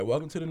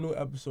Welcome to the new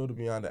episode of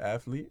Beyond the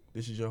Athlete.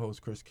 This is your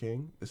host, Chris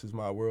King. This is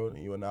my world,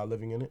 and you are now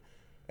living in it.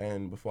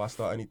 And before I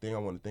start anything, I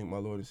want to thank my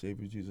Lord and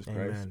Savior, Jesus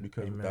Christ,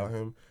 because without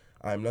him,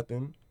 I am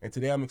nothing. And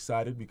today I'm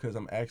excited because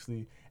I'm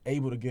actually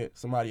able to get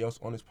somebody else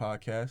on this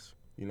podcast,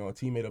 a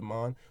teammate of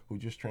mine who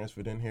just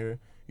transferred in here,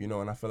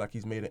 and I feel like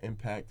he's made an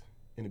impact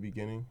in the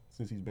beginning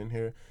since he's been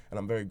here. And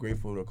I'm very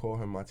grateful to call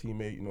him my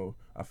teammate.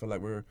 I feel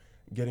like we're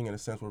getting, in a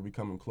sense, we're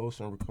becoming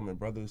closer and we're becoming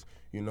brothers,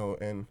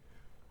 and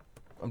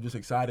I'm just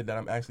excited that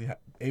I'm actually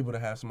able to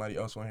have somebody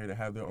else on here to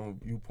have their own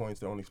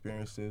viewpoints, their own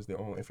experiences, their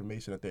own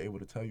information that they're able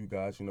to tell you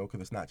guys,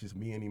 because it's not just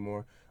me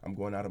anymore. I'm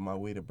going out of my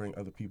way to bring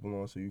other people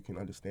on so you can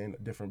understand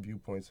different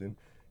viewpoints in,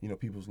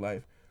 people's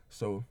life.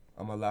 So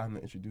I'm going to allow him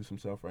to introduce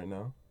himself right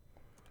now.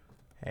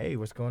 Hey,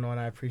 what's going on?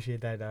 I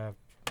appreciate that,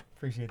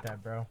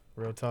 bro.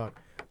 Real talk.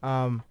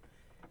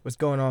 What's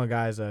going on,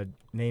 guys?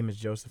 Name is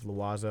Joe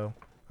Loiseau.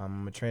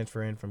 I'm a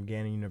transfer in from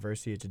Gannon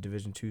University. It's a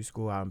Division II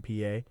school out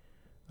in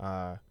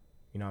PA.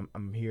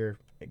 I'm here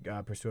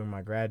pursuing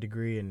my grad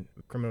degree in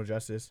criminal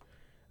justice.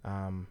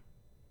 Man,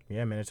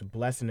 it's a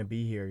blessing to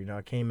be here.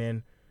 I came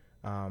in,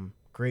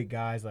 great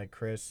guys like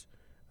Chris,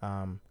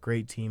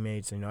 great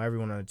teammates.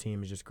 Everyone on the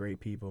team is just great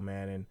people,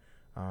 man.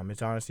 And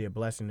it's honestly a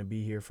blessing to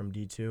be here from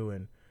D2,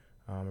 and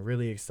I'm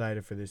really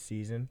excited for this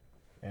season.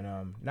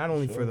 And not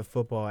only for the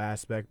football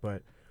aspect,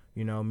 but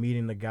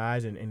meeting the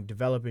guys and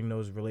developing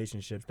those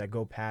relationships that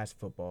go past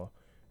football.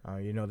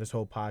 This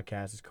whole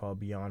podcast is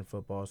called Beyond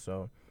Football,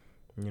 so.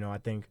 I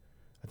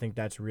think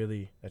that's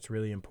really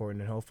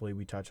important, and hopefully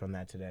we touch on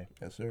that today.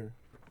 Yes, sir.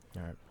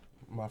 All right.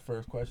 My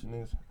first question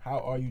is, how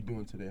are you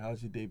doing today?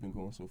 How's your day been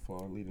going so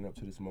far leading up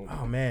to this moment?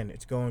 Oh, man,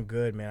 it's going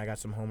good, man. I got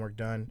some homework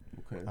done.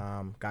 Okay.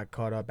 Got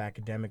caught up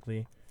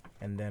academically,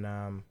 and then,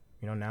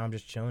 now I'm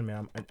just chilling,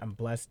 man. I'm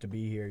blessed to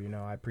be here.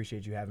 I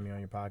appreciate you having me on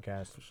your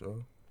podcast. For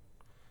sure.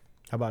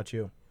 How about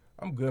you?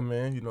 I'm good,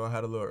 man. I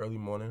had a little early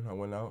morning. I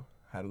went out,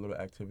 had a little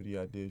activity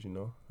I did,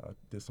 I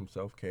did some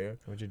self-care.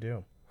 What'd you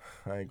do?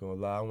 I ain't gonna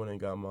lie. I went and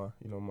got my,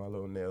 my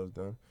little nails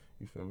done.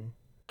 You feel me?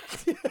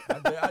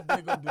 I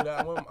did go do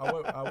that.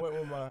 I went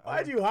with my.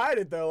 Why'd you hide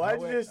it though? Why'd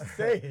you just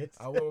say it?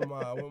 I went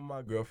with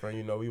my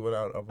girlfriend. We went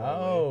out of our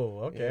way. Oh,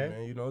 okay. Yeah,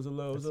 man. It was a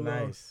little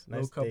nice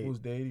couples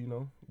date.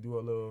 Do a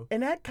little.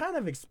 And that kind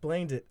of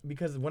explains it,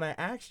 because when I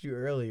asked you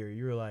earlier,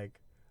 you were like,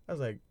 I was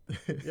like,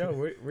 yo,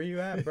 where you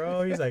at,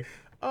 bro? He's like,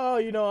 oh,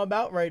 I'm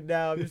out right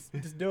now. I'm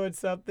just doing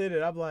something.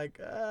 And I'm like,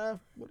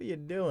 what are you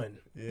doing?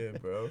 Yeah,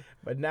 bro.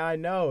 But now I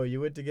know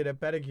you went to get a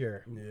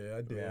pedicure. Yeah,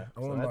 I did. Yeah, I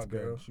went with my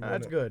girl.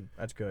 That's good.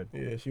 That's good.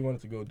 Yeah, she wanted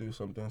to go do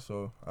something,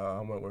 so I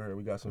went with her.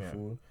 We got some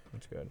food.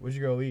 That's good. What'd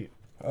you go eat?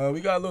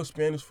 We got a little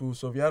Spanish food.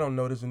 So if y'all don't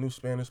know, there's a new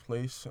Spanish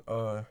place.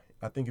 I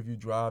think if you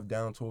drive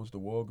down towards the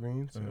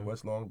Walgreens in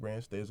West Long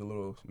Branch, there's a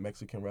little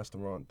Mexican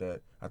restaurant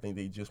that I think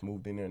they just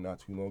moved in there not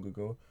too long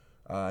ago.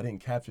 I didn't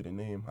capture the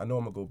name. I know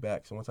I'm going to go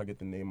back, so once I get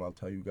the name, I'll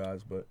tell you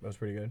guys. But that was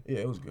pretty good? Yeah,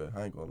 it was good.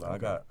 I ain't going to lie.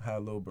 Okay. I had a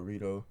little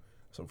burrito,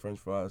 some french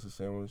fries, a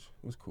sandwich.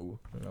 It was cool.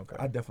 Okay.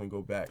 I definitely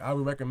go back. I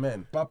would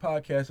recommend. My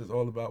podcast is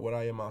all about what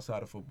I am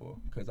outside of football,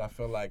 because I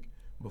feel like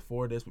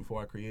before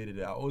I created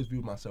it, I always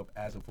viewed myself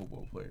as a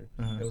football player.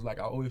 It was like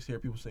I always hear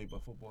people say,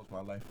 but football is my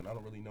life, and I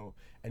don't really know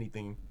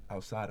anything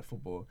outside of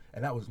football.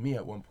 And that was me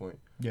at one point.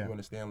 Yeah. You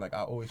understand? Like,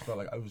 I always felt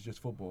like I was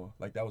just football.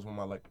 Like, that was when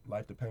my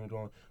life depended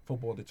on.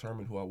 Football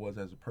determined who I was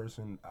as a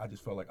person. I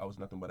just felt like I was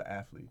nothing but an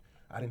athlete.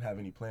 I didn't have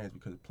any plans,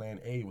 because plan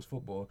A was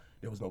football.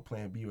 There was no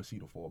plan B or C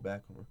to fall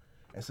back on.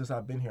 And since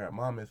I've been here at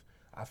Monmouth,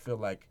 I feel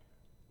like,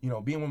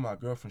 being with my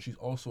girlfriend, she's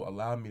also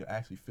allowed me to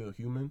actually feel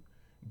human.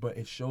 But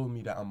it showed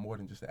me that I'm more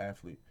than just an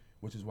athlete,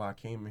 which is why I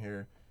came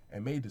here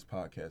and made this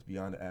podcast,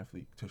 Beyond the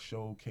Athlete, to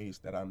showcase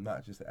that I'm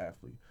not just an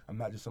athlete. I'm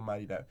not just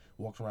somebody that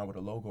walks around with a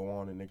logo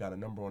on and they got a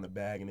number on the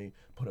bag and they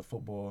put a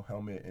football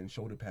helmet and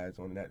shoulder pads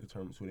on, and that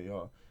determines who they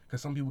are.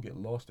 Because some people get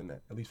lost in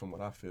that, at least from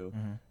what I feel.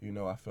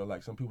 I feel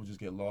like some people just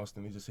get lost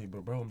and they just say,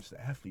 bro, I'm just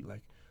an athlete.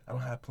 Like, I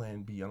don't have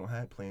plan B, I don't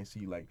have plan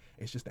C. Like,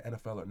 it's just the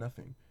NFL or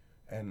nothing.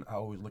 And I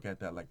always look at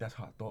that like that's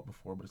how I thought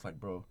before, but it's like,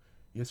 bro,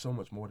 it's so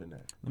much more than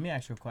that. Let me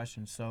ask you a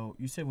question. So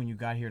you said when you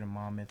got here to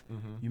Monmouth,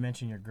 you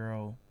mentioned your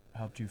girl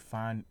helped you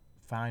find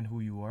who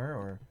you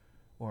were,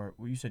 or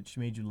you said she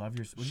made you love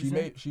yourself.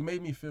 She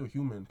made me feel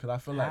human, because I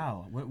feel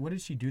how? What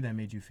did she do that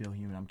made you feel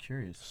human? I'm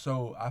curious.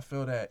 So I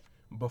feel that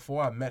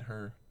before I met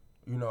her,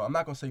 I'm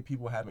not gonna say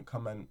people haven't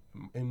come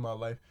in my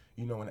life,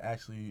 and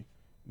actually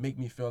make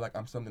me feel like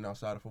I'm something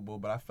outside of football,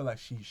 but I feel like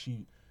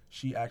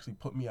she actually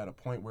put me at a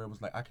point where it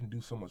was like I can do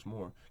so much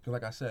more. Because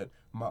like I said,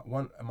 my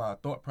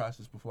thought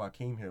process before I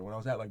came here, when I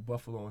was at like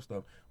Buffalo and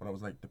stuff, when I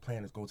was like, the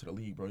plan is go to the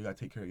league, bro. You got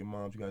to take care of your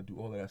moms. You got to do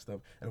all of that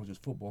stuff. And it was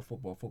just football,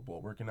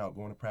 working out,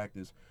 going to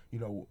practice,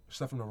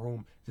 stuff in the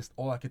room. Just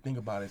all I could think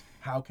about is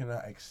how can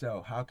I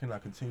excel? How can I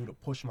continue to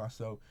push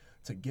myself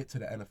to get to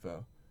the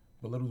NFL?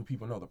 But little do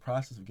people know, the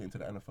process of getting to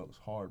the NFL is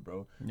hard,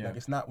 bro. Yeah. Like,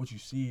 it's not what you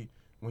see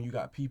when you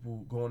got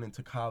people going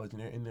into college and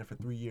they're in there for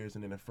 3 years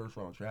and then they're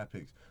first-round draft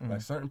picks.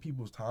 Like, certain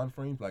people's time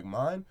frames, like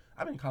mine,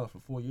 I've been in college for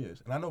 4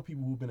 years. And I know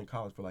people who've been in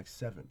college for, like,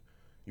 7.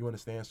 You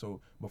understand?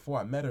 So before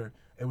I met her,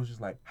 it was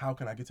just like, how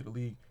can I get to the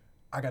league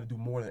I got to do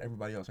more than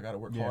everybody else. I got to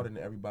work harder than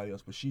everybody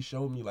else. But she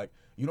showed me, like,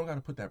 you don't got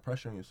to put that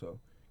pressure on yourself.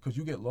 Because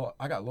you get lost.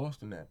 I got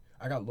lost in that.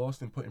 I got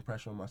lost in putting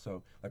pressure on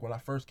myself. Like, when I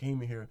first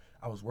came in here,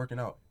 I was working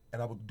out.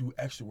 And I would do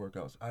extra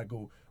workouts. I'd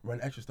go run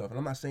extra stuff. And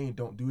I'm not saying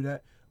don't do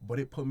that, but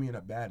it put me in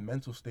a bad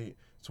mental state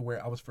to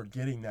where I was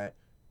forgetting that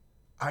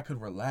I could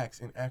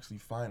relax and actually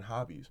find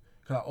hobbies.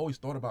 Because I always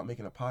thought about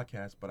making a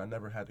podcast, but I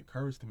never had the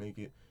courage to make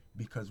it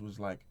because it was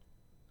like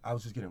I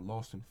was just getting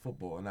lost in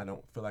football. And I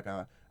don't feel like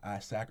I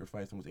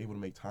sacrificed and was able to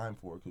make time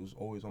for it because it was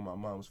always on my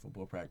mind was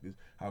football practice.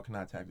 How can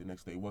I attack the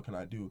next day? What can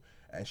I do?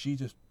 And she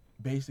just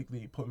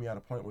basically put me at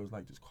a point where it was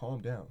like, just calm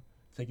down.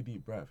 Take a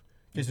deep breath.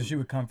 Yeah, so she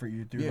would comfort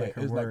you through like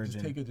her words.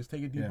 Like, just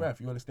take a deep breath.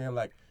 You understand?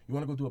 Like, you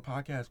want to go do a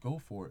podcast, go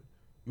for it.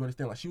 You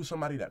understand? Like, she was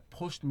somebody that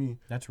pushed me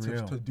That's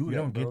real. To do that. You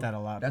don't bro. get that a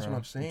lot, That's bro. what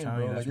I'm saying, I'm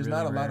bro. you, like, there's really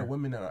not a lot rare. of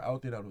women that are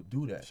out there that will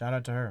do that. Shout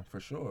out to her. For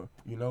sure.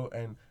 You know,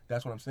 and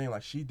that's what I'm saying.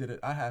 Like, she did it.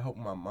 I had help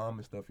with my mom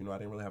and stuff. You know, I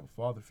didn't really have a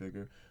father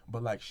figure.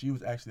 But, like, she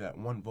was actually that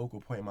one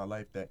vocal point in my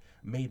life that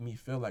made me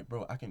feel like,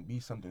 bro, I can be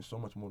something so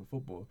much more than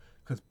football.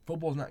 Because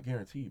football's not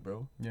guaranteed,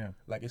 bro. Yeah.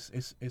 Like,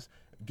 it's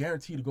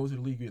guaranteed to go to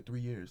the league in 3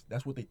 years.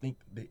 That's what they think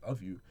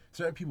of you.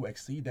 Certain people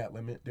exceed that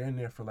limit. They're in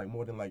there for, like,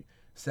 more than, like,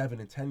 7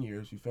 and 10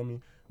 years, you feel me?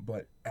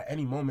 But at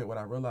any moment, what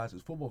I realize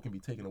is football can be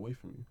taken away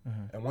from you.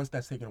 Mm-hmm. And once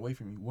that's taken away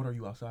from you, what are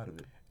you outside of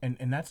it?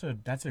 And that's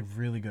a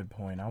really good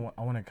point. I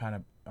want to kind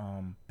of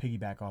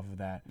piggyback off of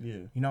that. Yeah.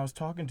 You know, I was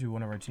talking to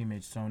one of our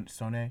teammates, Sone,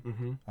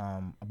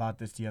 Mm-hmm. about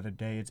this the other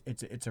day.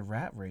 It's a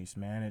rat race,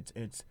 man.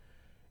 It's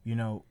you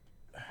know,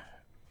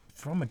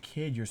 from a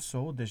kid, you're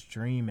sold this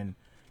dream, and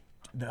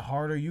the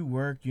harder you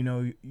work, you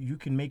know, you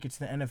can make it to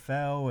the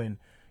NFL, and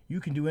you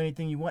can do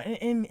anything you want.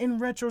 And in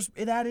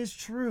retrospect, that is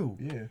true.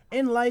 Yeah.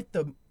 In life,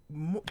 the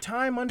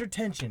time under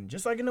tension,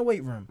 just like in the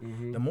weight room,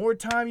 Mm-hmm. the more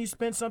time you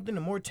spend something, the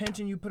more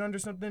tension you put under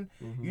something.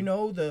 Mm-hmm. You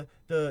know, the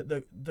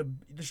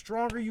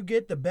stronger you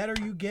get, the better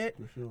you get,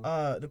 For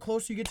sure. the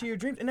closer you get to your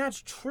dreams. And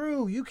that's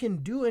true. You can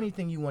do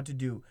anything you want to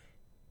do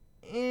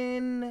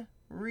in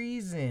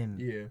reason.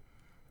 Yeah.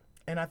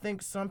 And I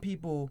think some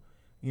people,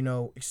 you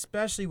know,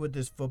 especially with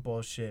this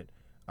football shit,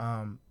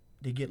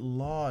 they get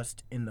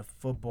lost in the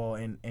football,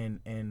 and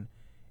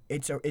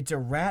it's a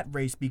rat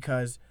race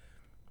because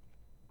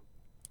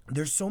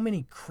there's so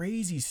many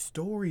crazy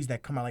stories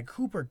that come out, like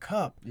Cooper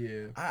Kupp.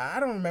 Yeah. I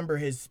don't remember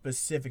his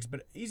specifics,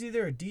 but he's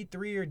either a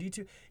D3 or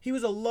D2. He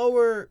was a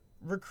lower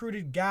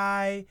recruited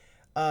guy,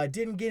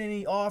 didn't get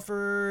any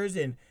offers,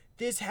 and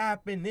this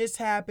happened,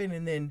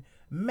 and then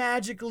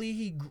magically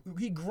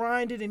he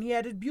grinded and he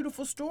had a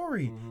beautiful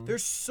story. Mm-hmm.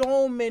 There's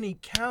so many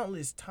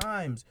countless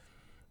times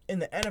in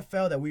the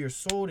NFL that we are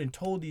sold and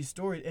told these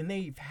stories, and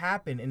they've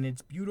happened, and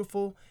it's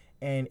beautiful,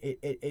 and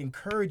it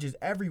encourages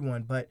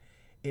everyone, but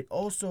it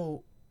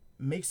also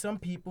makes some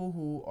people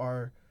who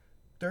are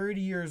 30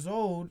 years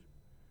old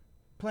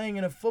playing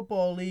in a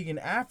football league in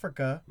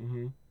Africa,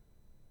 Mm-hmm.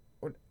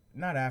 or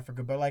not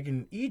Africa, but like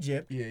in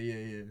Egypt,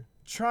 Yeah.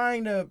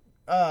 trying to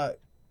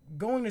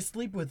going to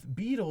sleep with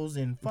beetles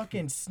and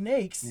fucking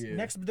snakes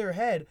next to their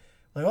head,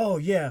 like, oh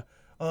yeah,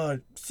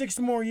 6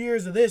 more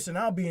years of this and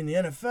I'll be in the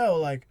NFL.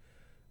 Like,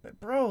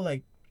 bro,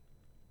 like,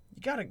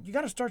 you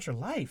gotta start your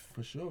life.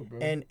 For sure, bro.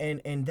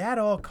 And that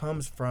all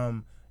comes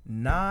from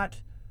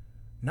not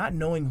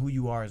knowing who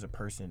you are as a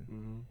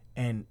person.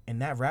 Mm-hmm.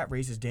 And that rat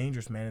race is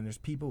dangerous, man. And there's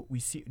people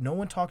we see, no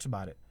one talks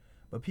about it,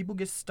 but people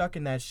get stuck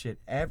in that shit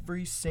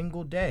every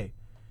single day.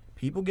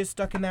 People get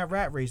stuck in that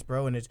rat race,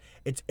 bro. And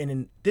this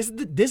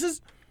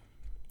is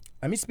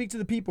let me speak to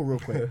the people real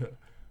quick.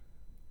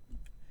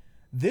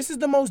 This is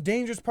the most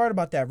dangerous part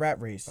about that rat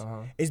race,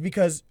 is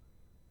because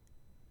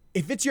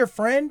if it's your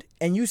friend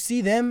and you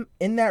see them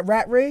in that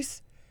rat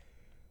race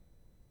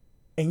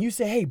and you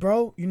say, hey,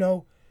 bro, you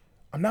know,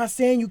 I'm not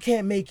saying you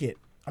can't make it.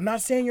 I'm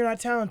not saying you're not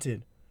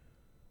talented.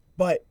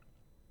 But,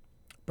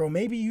 bro,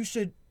 maybe you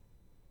should.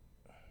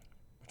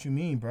 What you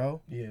mean,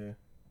 bro? Yeah.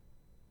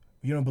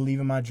 You don't believe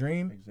in my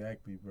dream?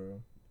 Exactly,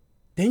 bro.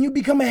 Then you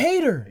become a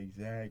hater.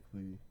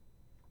 Exactly.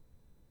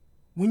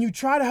 When you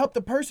try to help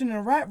the person in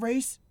a rat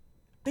race,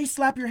 they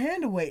slap your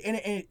hand away. And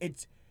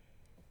it's...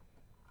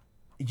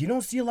 You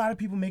don't see a lot of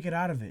people make it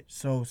out of it.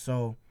 So,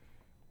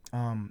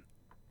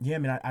 yeah, I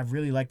mean, I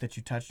really like that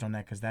you touched on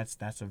that, because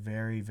that's a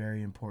very,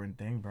 very important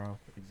thing, bro.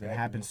 Exactly. It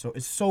happens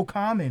it's so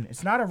common.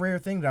 It's not a rare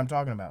thing that I'm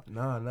talking about.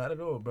 Nah, not at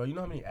all, bro. You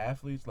know how many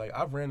athletes, like,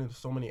 I've ran into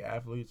so many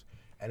athletes,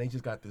 and they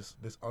just got this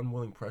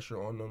unwilling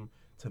pressure on them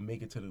to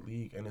make it to the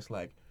league. And it's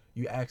like,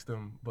 you ask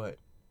them, but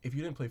if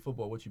you didn't play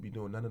football, what you be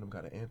doing? None of them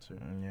got an answer.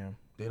 Yeah.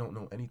 They don't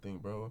know anything,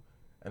 bro.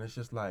 And it's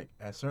just like,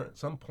 at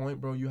some point,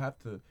 bro, you have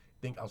to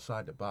think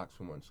outside the box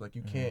for once. Like,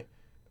 you can't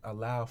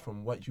allow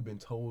from what you've been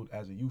told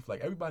as a youth. Like,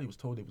 everybody was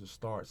told they was a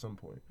star at some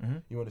point.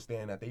 You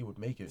understand that they would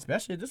make it.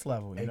 Especially at this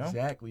level, you know?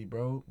 Exactly,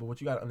 bro. But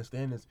what you got to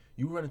understand is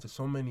you run into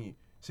so many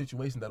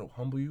situations that'll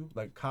humble you.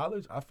 Like,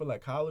 college, I feel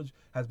like college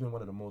has been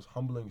one of the most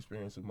humbling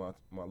experiences of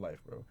my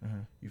life, bro.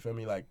 You feel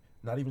me? Like,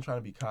 not even trying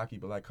to be cocky,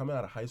 but, like, coming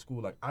out of high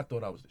school, like, I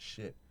thought I was the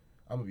shit.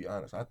 I'm going to be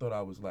honest. I thought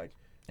I was, like,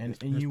 And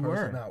this you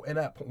person were. now. And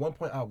at one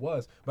point I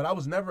was, but I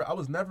was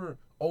never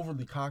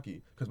overly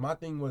cocky, because my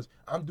thing was,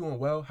 I'm doing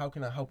well. How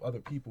can I help other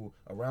people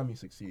around me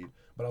succeed?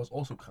 But I was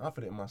also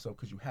confident in myself,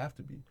 because you have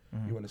to be.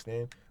 Mm-hmm. You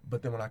understand?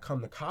 But then when I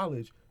come to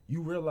college,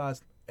 you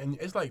realize, and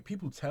it's like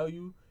people tell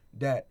you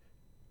that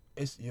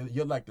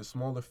you're like the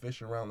smaller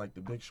fish around like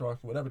the big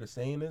sharks, whatever the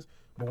saying is.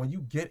 But when you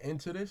get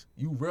into this,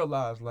 you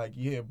realize like,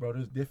 yeah, bro,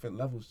 there's different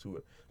levels to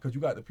it. Because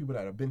you got the people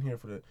that have been here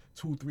for the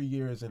 2-3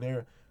 years, and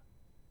they're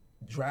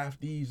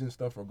draftees and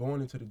stuff, or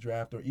going into the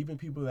draft, or even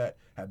people that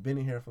have been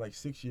in here for like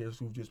 6 years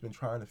who've just been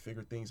trying to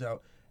figure things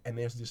out. And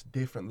there's just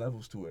different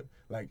levels to it.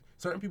 Like,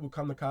 certain people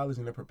come to college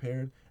and they're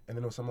prepared, and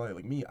then there's somebody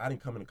like me, I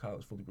didn't come into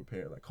college fully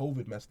prepared. Like,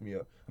 COVID messed me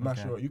up. I'm not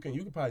sure. You can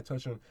probably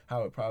touch on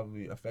how it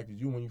probably affected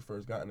you when you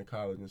first got into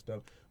college and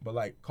stuff. But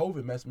like,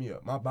 COVID messed me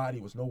up. My body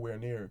was nowhere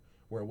near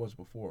where it was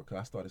before, because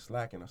I started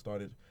slacking. I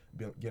started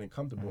getting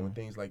comfortable and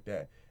things like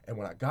that. And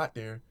when I got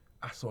there,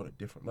 I saw the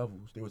different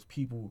levels. There was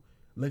people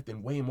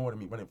lifting way more than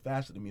me, running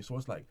faster than me. So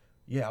it's like,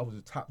 yeah, I was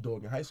a top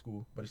dog in high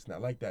school, but it's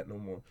not like that no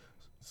more.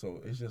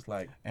 So it's just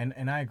like,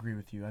 and I agree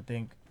with you. I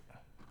think,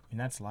 and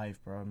that's life,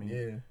 bro. I mean,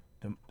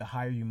 yeah, the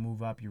higher you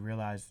move up, you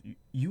realize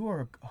you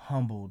are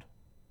humbled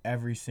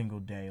every single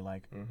day.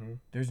 Like,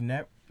 there's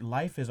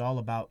life is all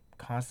about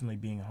constantly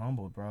being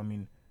humbled, bro. I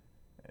mean,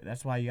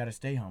 that's why you got to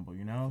stay humble,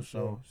 you know.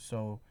 So,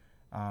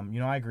 you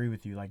know, I agree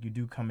with you. Like, you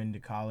do come into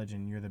college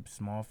and you're the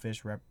small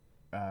fish,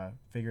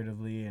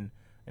 figuratively, and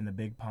in the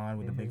big pond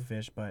with the big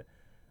fish. But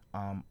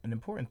an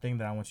important thing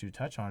that I want you to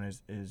touch on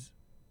is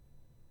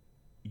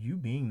you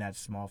being that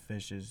small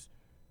fish is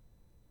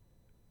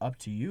up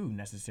to you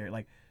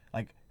necessarily.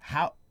 Like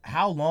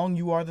how long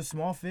you are the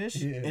small fish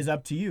is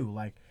up to you.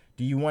 Like,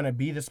 do you want to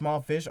be the small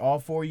fish all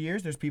 4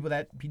 years? There's people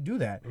that do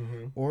that.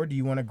 Or do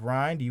you want to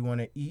grind? Do you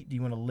want to eat? Do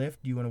you want to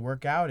lift? Do you want to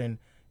work out and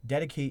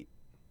dedicate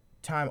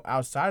time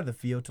outside of the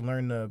field to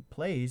learn the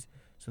plays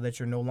so that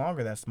you're no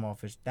longer that small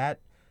fish? That's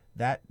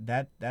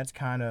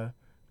kind of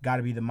got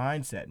to be the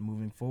mindset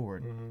moving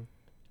forward.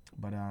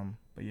 But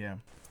yeah,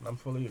 I'm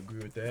fully agree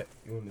with that.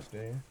 You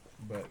understand?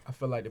 But I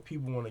feel like the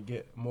people want to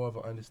get more of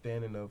an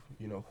understanding of,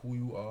 you know, who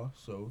you are.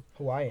 So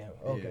who I am.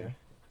 Okay. Yeah.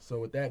 So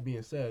with that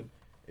being said,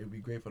 it would be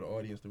great for the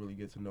audience to really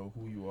get to know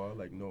who you are,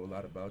 like know a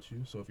lot about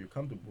you. So if you're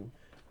comfortable,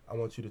 I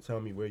want you to tell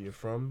me where you're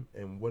from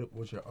and what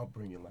was your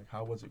upbringing like.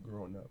 How was it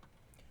growing up?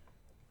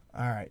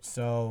 All right.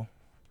 So,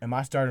 am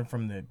I starting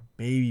from the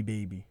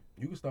baby?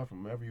 You can start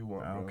from wherever you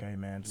want, bro. Okay,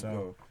 man. Just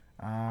So,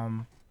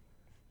 go.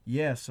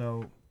 yeah.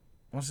 So,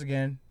 once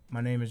again, my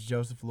name is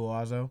Joseph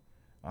Loiseau.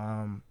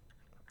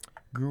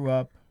 Grew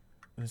up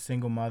with a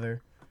single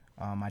mother.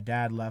 My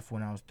dad left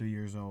when I was 3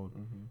 years old.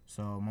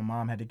 So my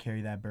mom had to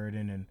carry that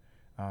burden and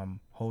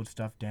hold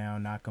stuff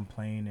down, not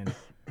complain,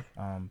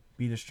 and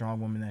be the strong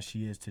woman that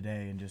she is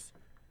today. And just,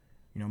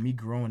 you know, me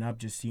growing up,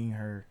 just seeing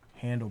her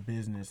handle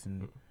business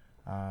and,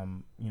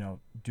 you know,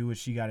 do what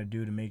she got to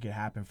do to make it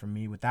happen for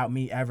me without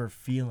me ever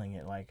feeling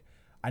it. Like,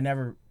 I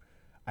never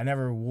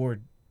wore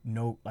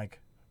like,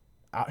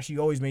 she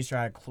always made sure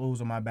I had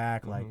clothes on my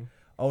back, like,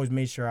 always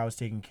made sure I was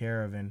taken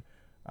care of, and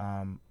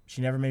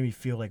she never made me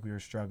feel like we were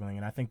struggling.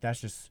 And I think that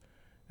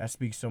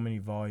speaks so many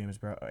volumes,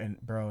 bro. And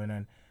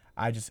then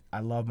I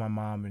love my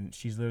mom, and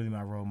she's literally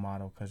my role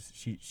model, because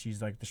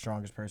she's like the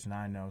strongest person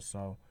I know.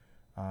 So,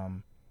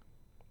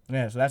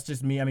 yeah, so that's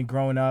just me. I mean,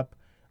 growing up,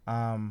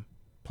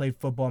 played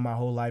football my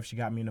whole life. She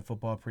got me into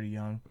football pretty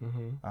young.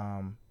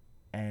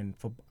 And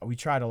we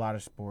tried a lot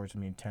of sports. I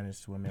mean, tennis,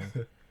 swimming,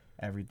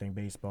 everything,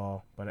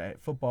 baseball. But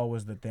football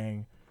was the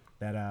thing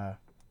that I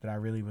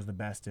really was the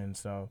best in.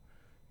 So,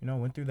 you know,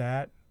 went through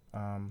that.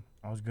 I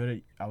was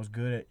good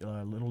at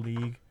little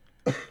league.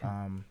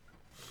 Then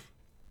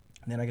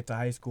I get to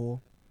high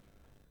school,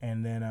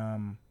 and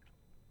then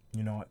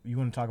you know, you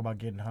want to talk about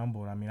getting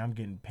humbled. I mean, I'm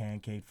getting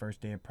pancaked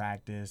first day of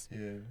practice.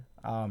 Yeah.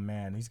 Oh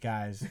man, these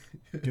guys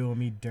doing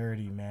me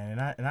dirty, man.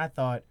 And I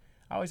thought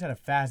I always had a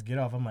fast get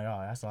off. I'm like,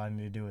 oh, that's all I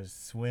need to do is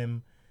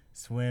swim,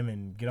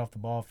 and get off the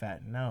ball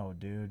fat. No,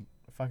 dude,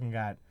 I fucking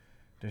got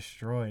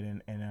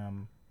destroyed.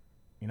 And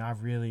you know,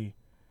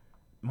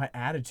 my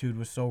attitude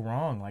was so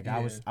wrong. Like, I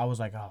was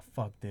like, oh,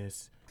 fuck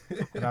this.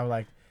 And I was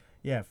like,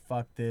 yeah,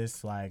 fuck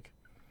this. Like,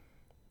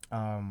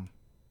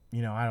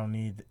 you know,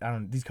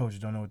 these coaches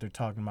don't know what they're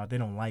talking about. They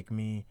don't like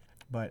me.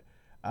 But,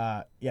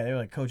 yeah, they were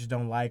like, coaches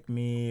don't like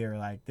me, or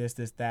like this,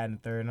 that, and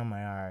third. And I'm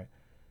like, all right.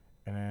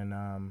 And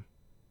then,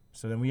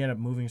 so then we ended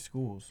up moving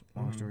schools,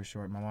 long story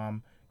short. My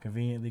mom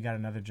conveniently got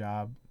another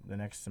job the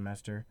next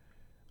semester.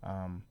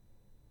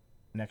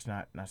 Next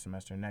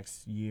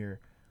year.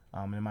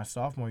 And in my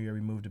sophomore year,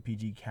 we moved to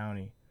PG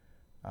County.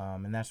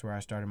 And that's where I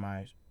started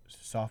my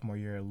sophomore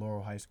year at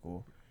Laurel High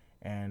School.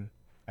 And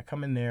I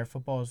come in there,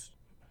 football is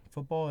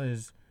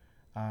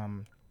I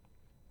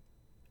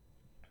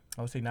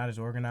would say not as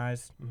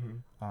organized.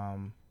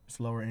 It's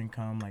lower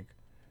income. Like,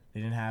 they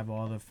didn't have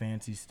all the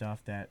fancy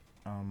stuff that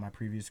my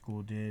previous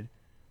school did.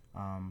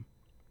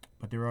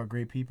 But they were all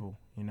great people,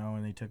 you know,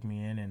 and they took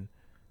me in, and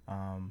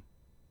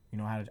you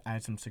know, I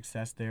had some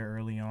success there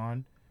early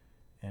on,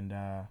 and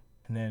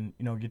And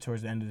then, get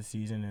towards the end of the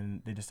season,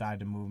 and they decide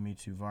to move me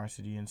to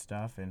varsity and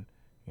stuff. And,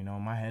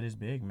 my head is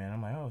big, man.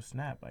 I'm like, oh,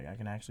 snap. Like, I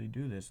can actually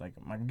do this. Like,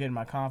 I'm getting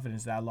my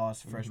confidence that I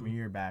lost freshman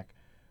year back.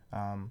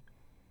 And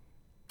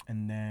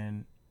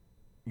then,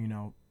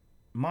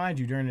 mind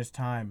you, during this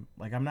time,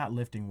 like, I'm not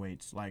lifting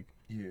weights. Like,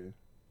 Yeah.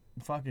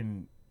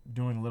 fucking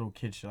doing little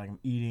kid shit. Like, I'm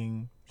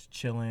eating, just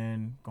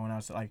chilling, going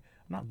outside. Like,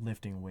 I'm not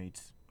lifting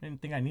weights. I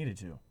didn't think I needed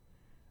to.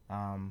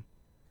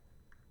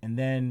 And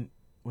then,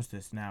 what's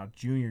this now?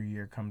 Junior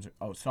year comes.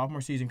 Oh,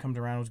 sophomore season comes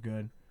around, was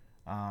good.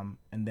 And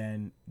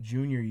then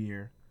junior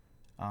year,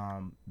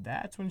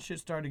 that's when shit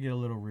started to get a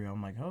little real.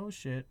 I'm like, oh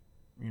shit,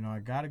 I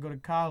gotta go to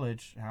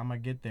college. How am I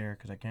get there?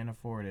 Because I can't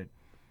afford it.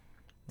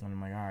 And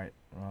I'm like, all right,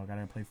 well, I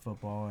gotta play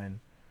football and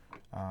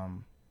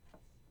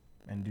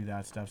do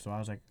that stuff. So I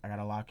was like, I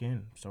gotta lock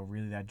in. So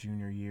really, that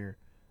junior year,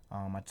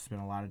 I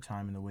spent a lot of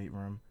time in the weight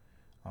room,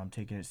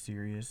 taking it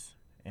serious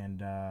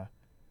and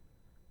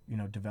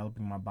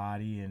developing my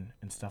body and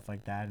stuff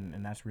like that.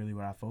 And that's really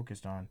what I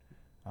focused on.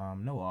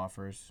 No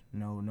offers,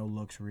 no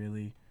looks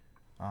really.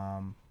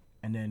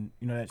 And then,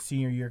 that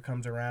senior year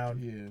comes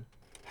around. Yeah.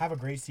 Have a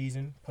great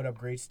season, put up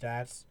great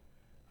stats.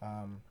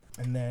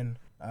 And then,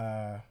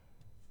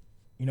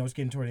 it's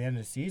getting toward the end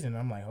of the season.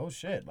 I'm like, oh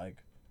shit, like,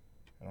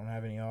 I don't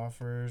have any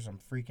offers. I'm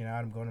freaking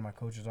out. I'm going to my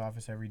coach's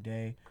office every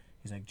day.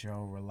 He's like,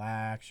 Joe,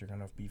 relax. You're going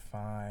to be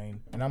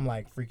fine. And I'm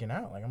like freaking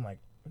out. Like, I'm like,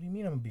 what do you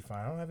mean I'm going to be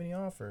fine? I don't have any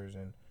offers.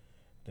 And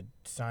the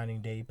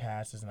signing day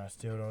passes and I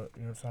still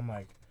don't, so I'm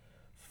like,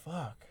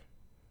 fuck.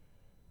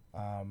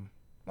 Long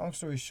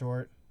story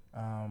short,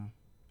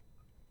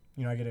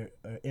 I get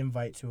an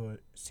invite to a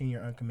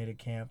senior uncommitted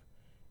camp,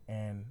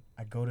 and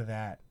I go to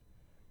that,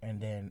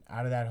 and then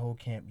out of that whole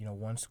camp,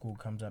 one school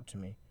comes up to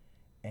me,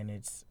 and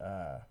it's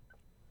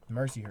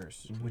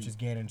Mercyhurst, which is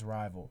Gannon's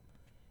rival,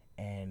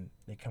 and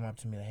they come up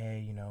to me like,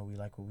 hey, we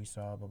like what we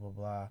saw, blah, blah,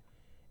 blah,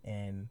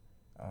 and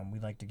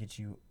we'd like to get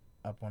you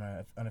up on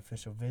an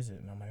unofficial visit.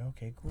 And I'm like,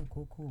 okay,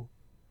 cool.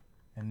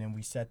 And then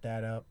we set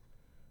that up.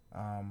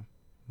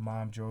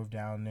 Mom drove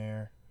down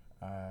there,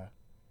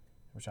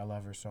 which I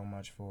love her so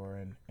much for,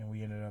 and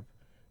we ended up,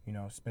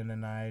 spending the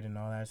night and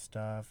all that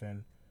stuff,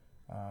 and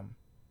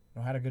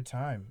had a good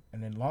time.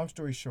 And then, long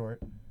story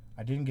short,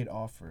 I didn't get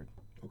offered.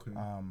 Okay.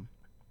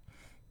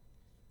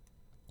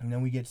 And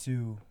then we get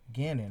to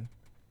Gannon.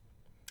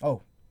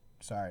 Oh,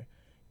 sorry.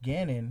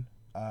 Gannon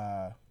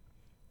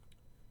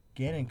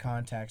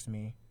contacts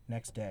me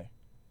next day,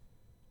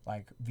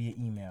 like via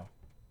email.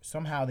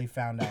 Somehow they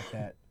found out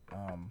that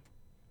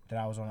that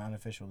I was on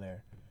unofficial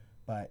there.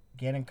 But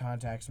Gannon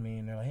contacts me,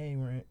 and they're like, hey,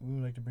 we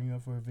would like to bring you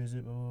up for a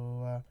visit, blah, blah,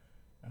 blah.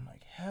 I'm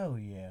like, hell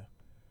yeah.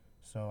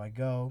 So I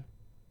go.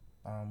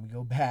 We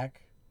go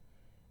back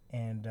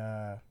and,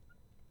 go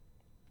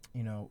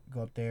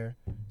up there.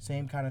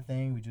 Same kind of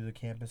thing. We do the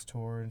campus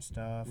tour and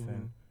stuff.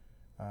 And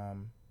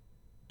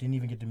didn't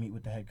even get to meet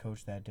with the head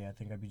coach that day. I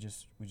think we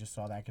just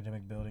saw the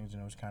academic buildings,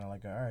 and it was kind of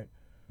like, all right,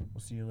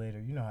 we'll see you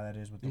later. You know how that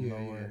is with the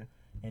lower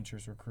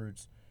interest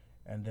recruits.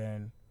 And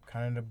then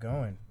kind of ended up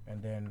going.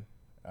 And then,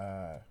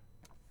 I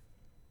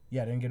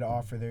didn't get an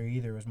offer there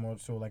either. It was more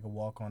so like a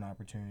walk-on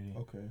opportunity.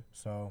 Okay.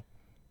 So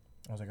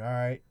I was like, all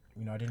right.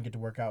 I didn't get to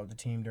work out with the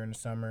team during the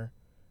summer.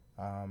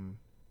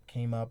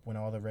 Came up when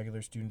all the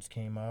regular students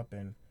came up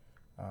and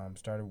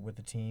started with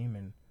the team.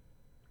 And,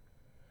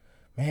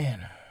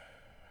 man,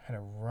 had a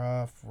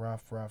rough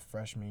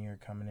freshman year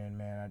coming in,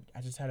 man.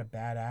 I just had a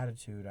bad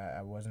attitude.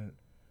 I wasn't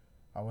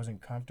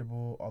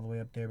comfortable all the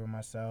way up there by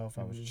myself.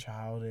 I was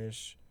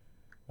childish.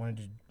 Wanted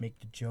to make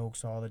the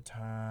jokes all the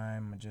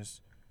time.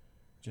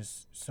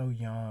 Just so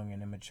young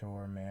and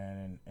immature,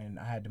 man, and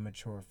I had to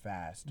mature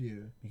fast.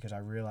 Yeah. Because I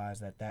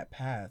realized that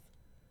path,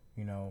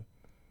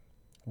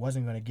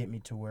 wasn't going to get me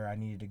to where I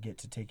needed to get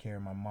to take care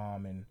of my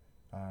mom and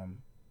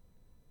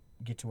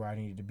get to where I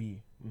needed to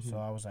be. So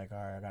I was like, all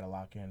right, I got to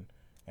lock in.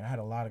 And I had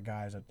a lot of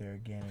guys up there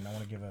again, and I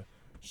want to give a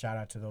shout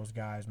out to those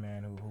guys,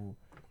 man, who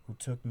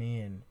took me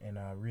and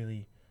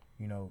really,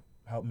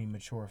 helped me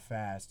mature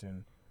fast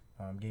and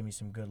gave me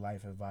some good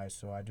life advice.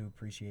 So I do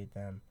appreciate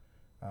them.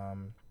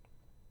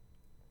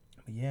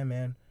 But yeah,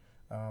 man,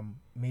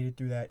 made it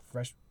through that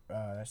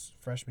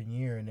freshman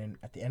year, and then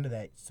at the end of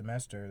that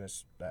semester,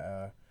 that's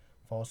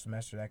fall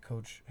semester, that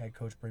head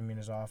coach bring me in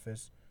his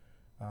office.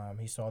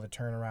 He saw the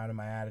turnaround in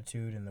my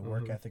attitude and the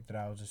work ethic that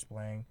I was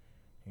displaying,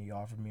 and he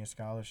offered me a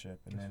scholarship.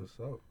 And That's what's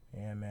up.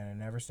 Yeah, man,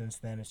 and ever since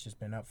then, it's just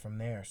been up from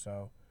there.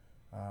 So,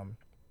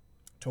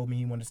 told me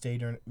he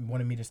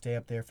wanted me to stay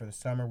up there for the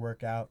summer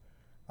workout,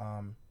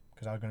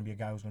 because I was going to be a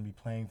guy who was going to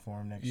be playing for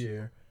him next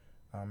year.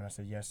 And I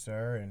said yes,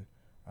 sir, and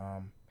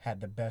had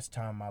the best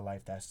time of my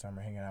life that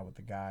summer, hanging out with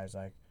the guys,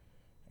 like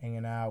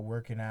hanging out,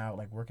 working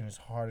as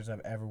hard as I've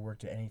ever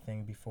worked at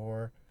anything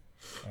before.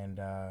 And,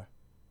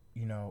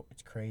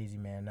 it's crazy,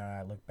 man. Now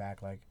I look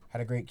back, like, had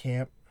a great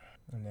camp.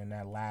 And then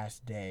that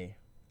last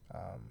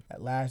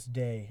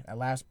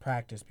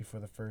practice before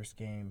the first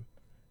game,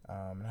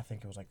 and I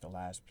think it was like the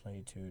last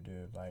play too,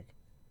 dude, like,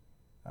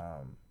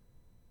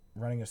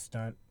 running a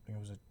stunt. I think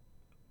it was a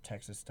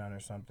Texas stunt or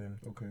something.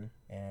 Okay.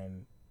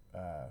 And,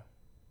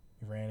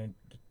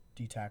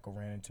 D tackle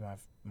ran into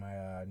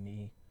my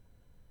knee,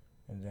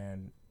 and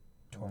then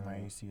tore my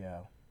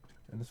ACL.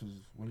 And this was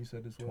when you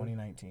said this was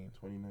 2019.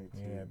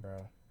 2019. Yeah,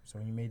 bro. So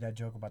when you made that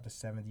joke about the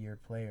 7th-year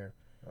player,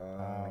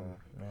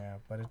 yeah,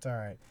 but it's all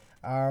right.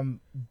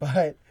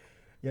 But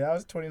yeah, that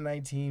was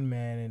 2019,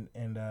 man,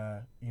 and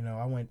you know,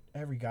 I went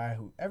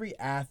every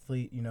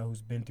athlete, you know,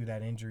 who's been through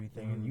that injury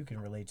thing, and you can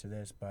relate to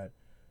this, but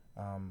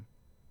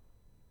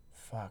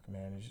fuck,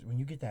 man, when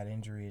you get that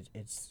injury,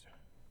 it's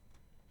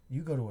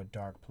you go to a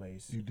dark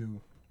place. You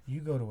do. You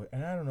go to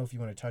and I don't know if you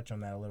want to touch on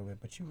that a little bit,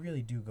 but you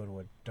really do go to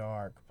a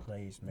dark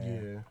place,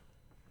 man. Yeah.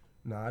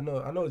 Nah,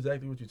 I know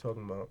exactly what you're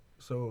talking about.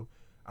 So,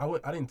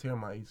 I didn't tear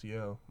my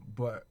ACL,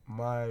 but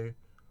my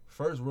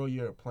first real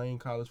year of playing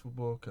college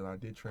football, because I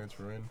did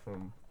transfer in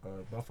from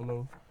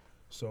Buffalo.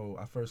 So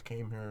I first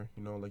came here,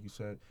 you know, like you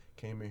said,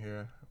 came in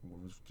here,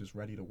 was just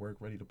ready to work,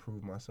 ready to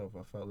prove myself.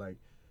 I felt like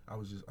I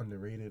was just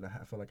underrated.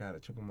 I felt like I had a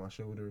chip on my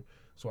shoulder.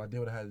 So I did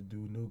what I had to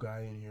do. New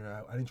guy in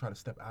here. I didn't try to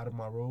step out of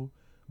my role,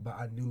 but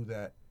I knew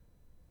that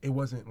it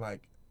wasn't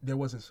like there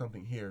wasn't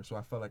something here. So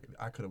I felt like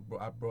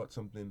I brought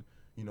something,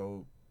 you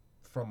know,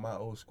 from my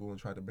old school and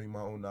tried to bring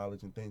my own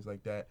knowledge and things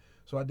like that.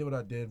 So I did what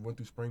I did, went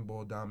through spring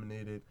ball,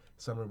 dominated,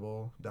 summer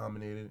ball,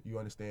 dominated, you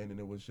understand, and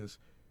it was just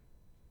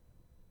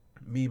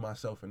me,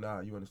 myself, and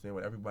I, you understand,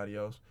 with everybody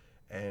else.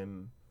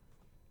 And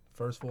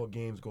first 4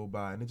 games go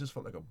by, and it just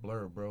felt like a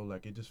blur, bro.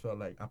 Like, it just felt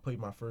like I played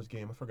my first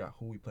game. I forgot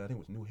who we played. I think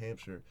it was New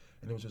Hampshire,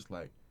 and it was just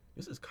like,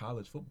 this is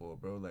college football,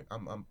 bro. Like,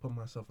 I'm putting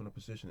myself in a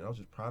position, and I was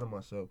just proud of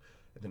myself.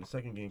 And then the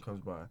second game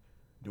comes by,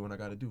 doing what I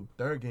got to do.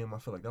 Third game, I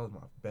feel like that was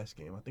my best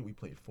game. I think we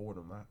played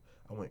Fordham.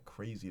 I went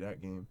crazy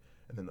that game.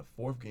 And then the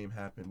fourth game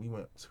happened. We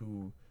went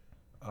to,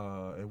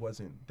 it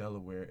wasn't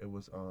Delaware. It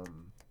was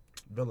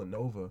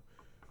Villanova.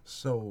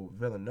 So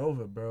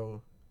Villanova,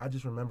 bro, I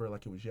just remember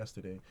like it was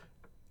yesterday.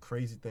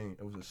 Crazy thing.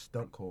 It was a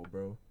stunt call,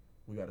 bro.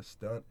 We got a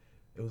stunt.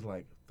 It was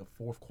like the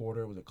fourth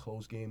quarter. It was a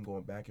close game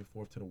going back and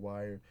forth to the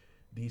wire.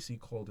 DC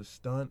called a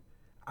stunt.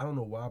 I don't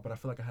know why, but I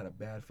feel like I had a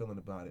bad feeling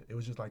about it. It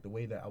was just like the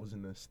way that I was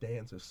in the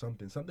stands or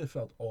something. Something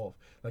felt off.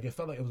 Like it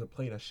felt like it was a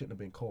play that shouldn't have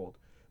been called.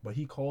 But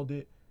he called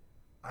it.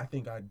 I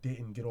think I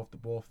didn't get off the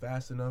ball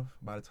fast enough.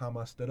 By the time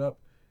I stood up,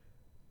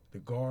 the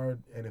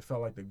guard, and it felt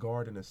like the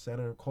guard in the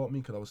center caught me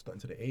because I was stunting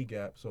to the A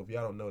gap. So if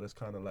y'all don't know, that's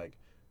kind of like,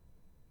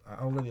 I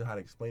don't really know how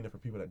to explain it for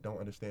people that don't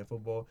understand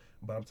football,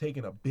 but I'm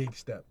taking a big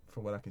step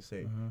from what I can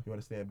say. You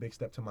understand? Big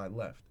step to my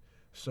left.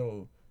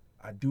 So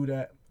I do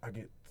that. I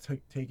get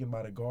taken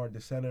by the guard,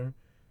 the center,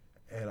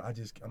 and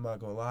I'm not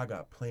going to lie, I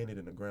got planted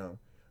in the ground.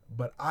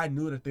 But I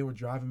knew that they were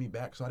driving me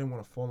back, so I didn't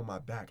want to fall on my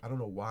back. I don't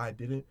know why I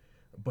didn't,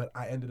 but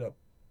I ended up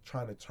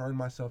trying to turn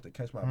myself to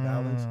catch my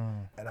balance,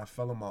 and I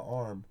fell on my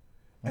arm.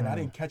 And I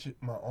didn't catch it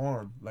my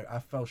arm. Like, I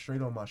fell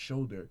straight on my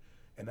shoulder.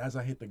 And as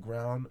I hit the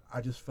ground,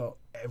 I just felt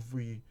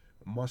every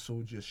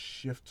muscle just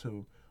shift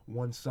to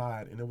one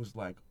side, and it was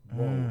like,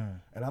 whoa.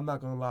 And I'm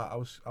not gonna lie, I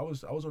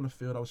was on the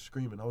field, I was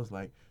screaming. I was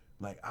like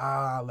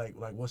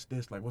what's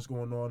this? Like, what's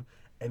going on?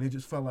 And it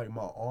just felt like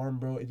my arm,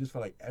 bro. It just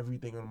felt like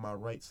everything on my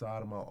right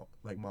side of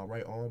my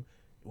right arm,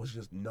 it was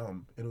just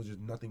numb. It was just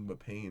nothing but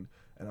pain.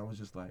 And I was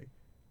just like,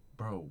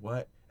 bro,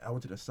 what? I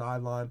went to the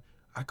sideline.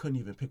 I couldn't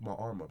even pick my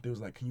arm up. They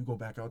was like, can you go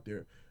back out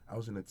there? I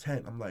was in a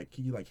tent. I'm like,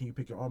 can you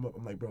pick your arm up?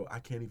 I'm like, bro, I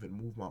can't even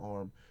move my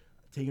arm.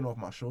 Taking off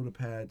my shoulder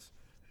pads.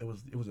 It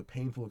was a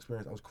painful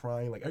experience. I was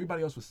crying. Like,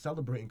 everybody else was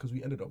celebrating because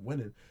we ended up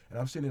winning, and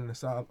I'm sitting in the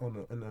side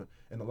in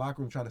the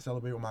locker room trying to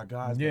celebrate with my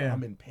guys. Yeah. But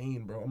I'm in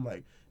pain, bro. I'm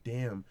like,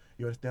 damn.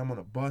 You understand? I'm on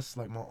a bus.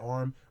 Like, my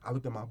arm. I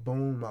looked at my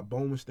bone. My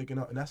bone was sticking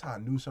out, and that's how I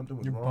knew something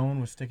was wrong. Your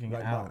bone was sticking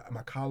out.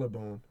 My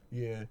collarbone.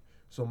 Yeah.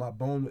 So my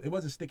bone, it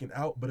wasn't sticking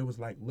out, but it was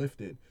like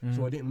lifted.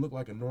 So it didn't look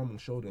like a normal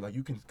shoulder. Like,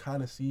 you can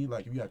kind of see,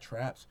 like, if you got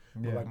traps,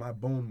 but like my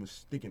bone was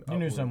sticking up. You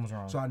knew something was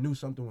wrong. So I knew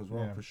something was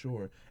wrong for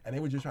sure. And they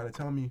were just trying to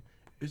tell me,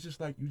 it's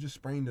just like you just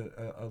sprained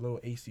a little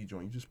AC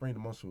joint. You just sprained a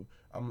muscle.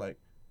 I'm like,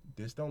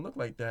 this don't look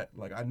like that.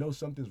 Like, I know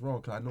something's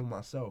wrong because I know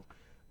myself.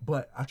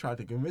 But I tried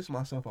to convince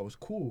myself I was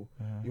cool.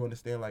 You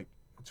understand? Like,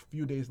 a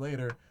few days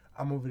later,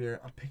 I'm over there,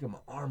 I'm picking my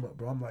arm up,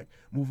 bro. I'm like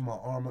moving my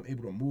arm, I'm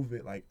able to move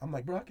it. Like, I'm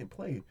like, bro, I can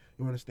play.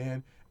 You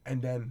understand?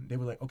 And then they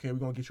were like, okay, we're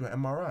gonna get you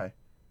an MRI.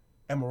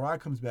 MRI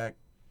comes back.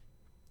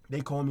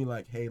 They call me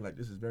like, hey, like,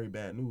 this is very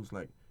bad news.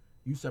 Like,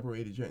 you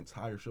separated your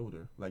entire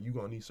shoulder. Like, you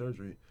gonna need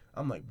surgery.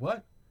 I'm like,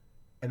 what?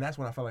 And that's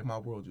when I felt like my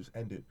world just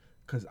ended.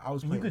 Because I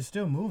was playing. You could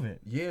still move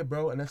it. Yeah,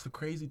 bro. And that's the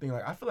crazy thing.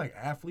 Like, I feel like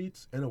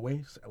athletes, in a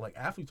way, like,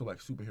 athletes are like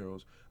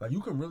superheroes. Like, you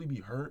can really be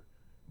hurt.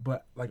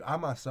 But, like, I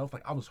myself,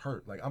 like, I was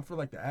hurt. Like, I'm for,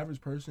 like, the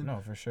average person.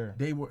 No, for sure.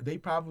 They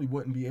probably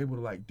wouldn't be able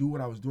to, like, do what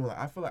I was doing. Like,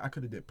 I feel like I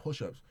could have did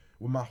push-ups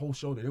with my whole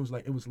shoulder. It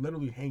was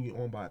literally hanging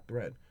on by a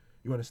thread.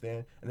 You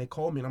understand? And they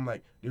called me, and I'm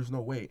like, there's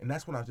no way. And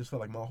that's when I just felt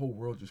like my whole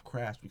world just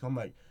crashed. Because I'm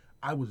like,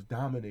 I was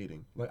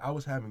dominating. Like, I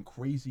was having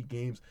crazy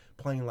games,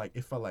 playing, like,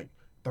 it felt like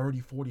 30,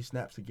 40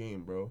 snaps a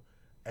game, bro.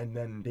 And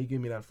then they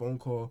gave me that phone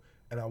call,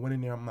 and I went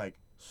in there. I'm like,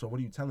 so what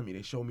are you telling me?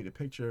 They showed me the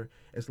picture.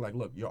 It's like,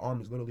 look, your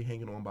arm is literally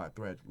hanging on by a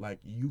thread. Like,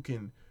 you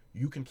can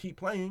keep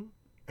playing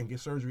and get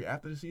surgery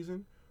after the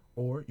season,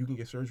 or you can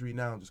get surgery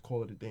now and just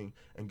call it a thing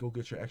and go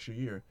get your extra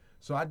year.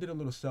 So I did a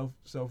little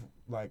self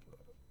like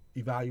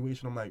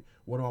evaluation. I'm like,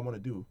 what do I want to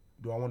do?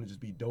 Do I want to just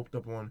be doped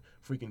up on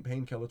freaking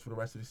painkillers for the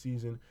rest of the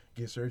season,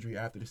 get surgery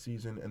after the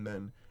season, and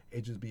then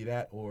it just be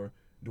that? Or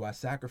do I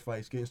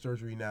sacrifice getting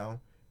surgery now,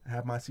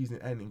 have my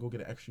season end, and go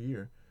get an extra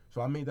year?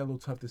 So I made that little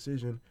tough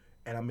decision,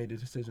 and I made the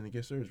decision to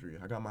get surgery.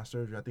 I got my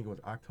surgery, I think it was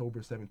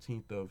October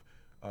 17th of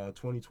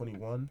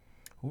 2021.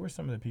 Who were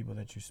some of the people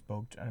that you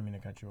spoke to? I didn't mean to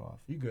cut you off.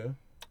 You good?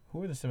 Who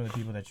were some of the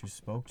people that you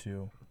spoke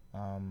to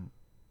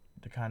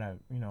kind of,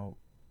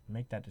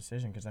 make that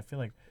decision? Because I feel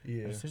like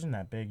a decision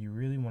that big, you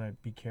really want to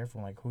be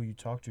careful, like, who you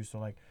talk to. So,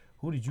 like,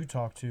 who did you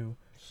talk to,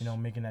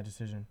 making that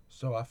decision?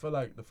 So I feel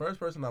like the first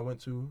person I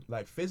went to,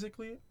 like,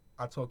 physically,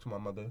 I talked to my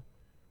mother.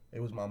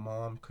 It was my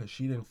mom, because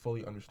she didn't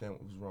fully understand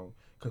what was wrong.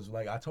 Because,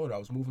 like, I told her I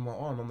was moving my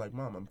arm. I'm like,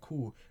 Mom, I'm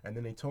cool. And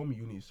then they told me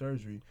you need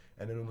surgery.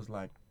 And then it was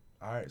like,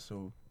 all right,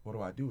 so what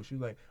do I do? She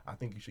was like, I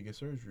think you should get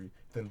surgery.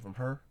 Then from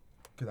her,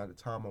 because at the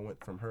time I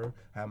went from her,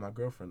 I had my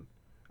girlfriend.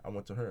 I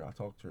went to her. I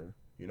talked to her.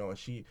 And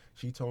she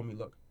told me,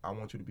 look, I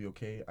want you to be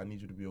okay. I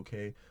need you to be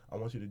okay. I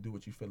want you to do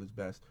what you feel is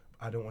best.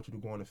 I don't want you to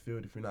go on the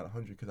field if you're not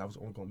 100, because I was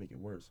only going to make it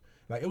worse.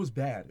 Like, it was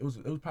bad. It was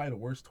probably the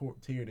worst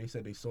tear they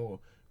said they saw,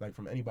 like,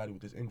 from anybody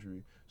with this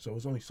injury. So it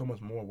was only so much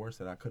more worse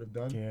that I could have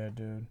done. Yeah,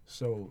 dude.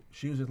 So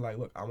she was just like,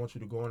 look, I want you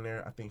to go in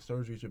there. I think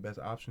surgery is your best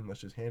option. Let's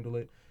just handle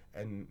it.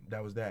 And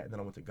that was that. And then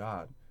I went to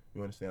God.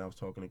 You understand? I was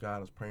talking to God. I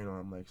was praying on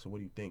him, like, so what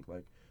do you think?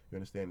 Like, you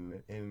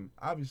understand? And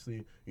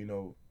obviously,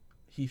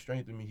 he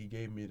strengthened me. He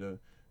gave me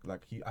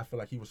I feel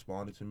like he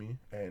responded to me,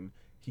 and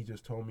he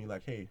just told me,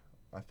 like, hey,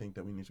 I think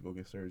that we need to go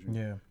get surgery.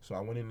 Yeah. So I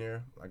went in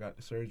there. I got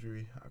the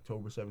surgery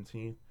October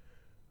 17th.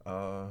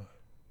 I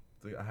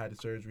had the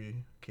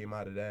surgery, came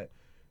out of that.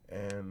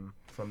 And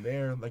from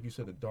there, like you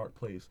said, a dark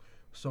place.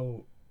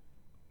 So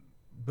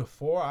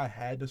before I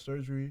had the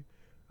surgery,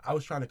 I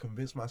was trying to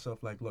convince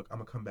myself, like, look, I'm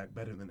going to come back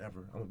better than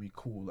ever. I'm going to be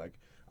cool. Like,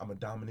 I'm going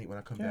to dominate when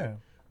I come back.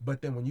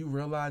 But then when you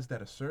realize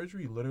that a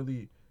surgery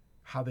literally,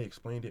 how they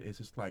explained it is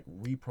just like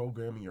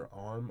reprogramming your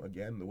arm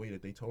again, the way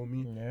that they told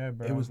me. Yeah,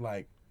 bro. It was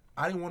like,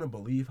 I didn't want to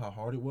believe how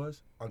hard it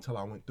was until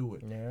I went through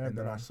it. Yeah, and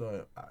bro. then I saw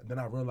it. Then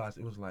I realized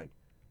it was like,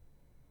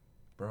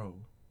 bro,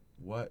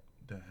 what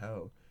the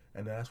hell?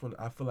 And that's when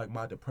I feel like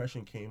my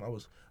depression came. I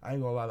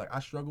ain't gonna lie, like, I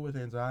struggle with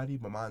anxiety,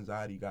 but my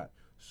anxiety got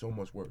so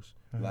much worse.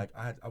 Mm-hmm. Like,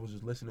 I was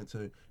just listening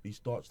to these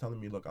thoughts telling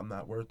me, look, I'm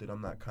not worth it.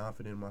 I'm not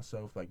confident in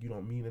myself. Like, you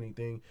don't mean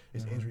anything.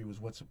 This injury was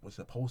what's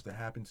supposed to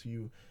happen to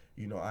you.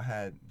 I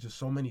had just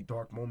so many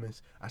dark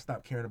moments. I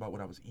stopped caring about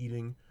what I was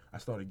eating. I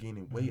started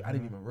gaining weight. I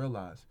didn't even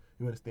realize.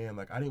 You understand?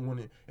 Like, I didn't want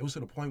to. It was to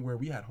the point where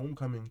we had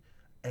homecoming,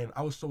 and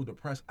I was so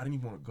depressed, I didn't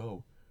even want to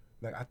go.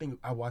 Like, I think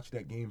I watched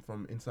that game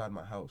from inside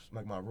my house,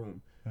 like my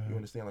room. You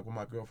understand? Like, when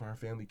my girlfriend, her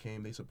family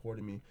came, they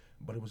supported me.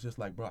 But it was just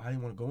like, bro, I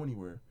didn't want to go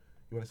anywhere.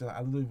 You understand? Like,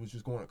 I literally was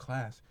just going to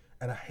class,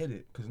 and I hid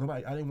it because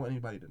I didn't want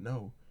anybody to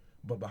know.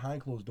 But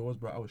behind closed doors,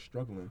 bro, I was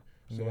struggling.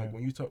 So like,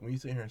 when you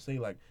sit here and say,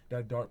 like,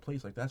 that dark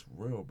place, like, that's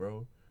real,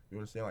 bro. You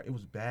understand? Like, it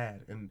was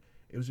bad, and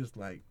it was just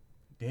like,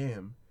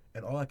 damn.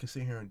 And all I could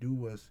sit here and do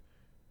was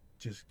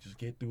just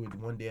get through it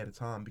one day at a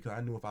time, because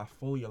I knew if I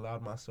fully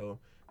allowed myself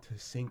to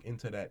sink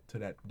into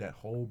that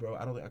hole, bro,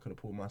 I don't think I could have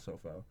pulled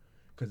myself out,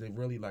 because it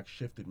really, like,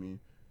 shifted me.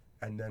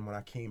 And then when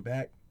I came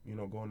back,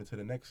 going into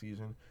the next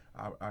season,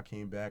 I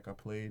came back, I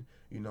played,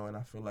 and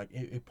I feel like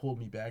it pulled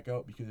me back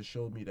out, because it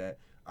showed me that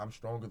I'm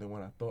stronger than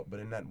what I thought. But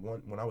in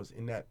when I was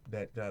in that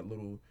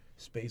little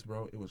space,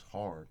 bro, it was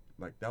hard.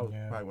 Like, that was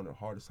probably one of the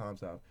hardest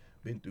times I've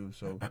been through.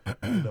 So,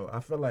 I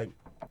feel like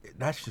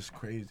that's just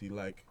crazy.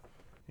 Like,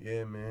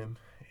 yeah, man,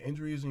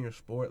 injuries in your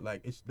sport,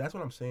 like, that's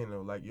what I'm saying,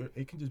 though. Like,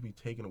 it can just be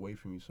taken away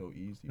from you so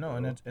easy. No, bro.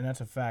 and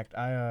that's a fact.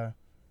 When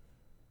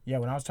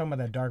I was talking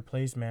about that dark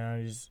place, man,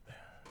 I just,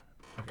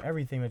 like,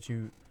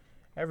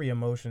 every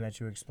emotion that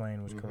you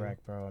explained was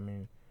correct, bro. I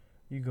mean,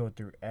 you go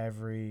through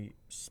every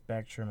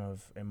spectrum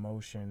of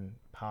emotion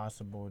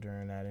possible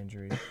during that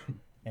injury,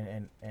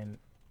 and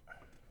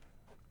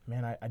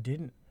man, I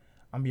didn't.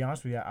 I'm be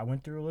honest with you, I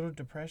went through a little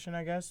depression,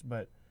 I guess,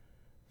 but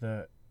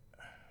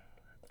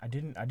I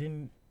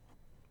didn't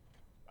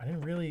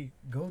really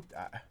go.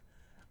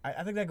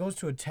 I think that goes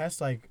to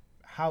attest, like,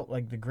 how,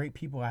 like, the great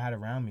people I had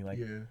around me, like,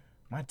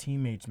 my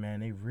teammates,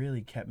 man, they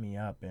really kept me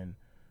up. And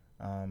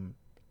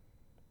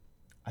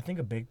I think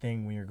a big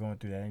thing when you're going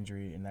through that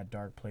injury in that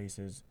dark place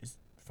is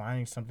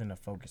finding something to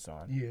focus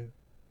on.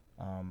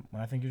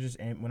 When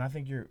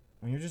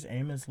you're just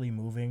aimlessly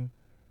moving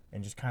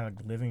and just kind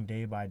of living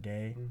day by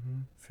day,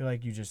 I feel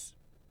like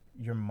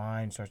your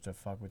mind starts to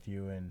fuck with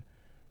you, and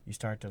you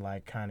start to,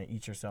 like, kind of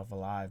eat yourself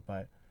alive.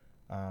 But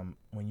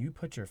when you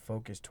put your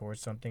focus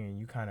towards something and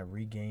you kind of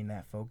regain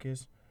that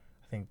focus,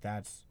 I think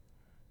that's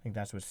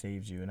what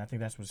saves you. And I think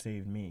that's what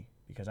saved me,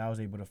 because I was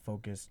able to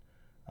focus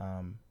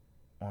on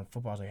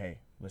football. I was like, hey,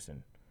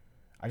 listen,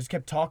 I just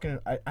kept talking.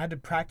 I had to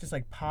practice,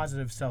 like,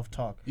 positive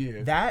self-talk.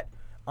 That,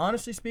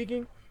 honestly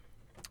speaking,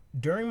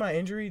 during my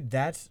injury,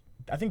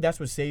 I think that's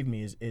what saved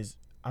me is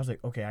I was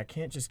like, okay, I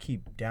can't just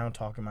keep down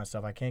talking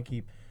myself. I can't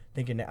keep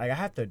thinking that I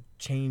have to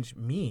change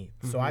me.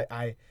 So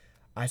I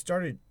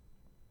started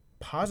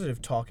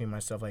positive talking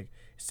myself. Like,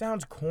 it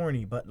sounds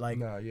corny, but like,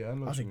 Nah, yeah, I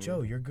know I was what like, you Joe,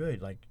 mean. you're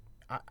good. Like,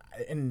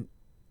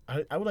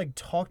 I would like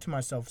talk to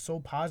myself so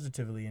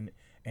positively,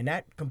 and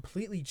that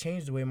completely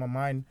changed the way my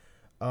mind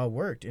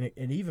worked, and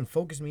it even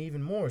focused me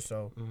even more.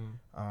 So,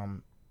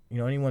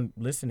 anyone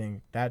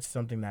listening, that's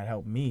something that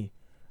helped me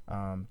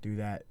through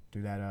that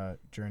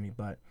journey.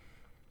 But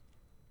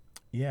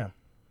yeah,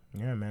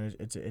 man,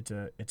 it's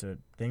a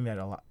thing that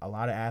a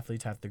lot of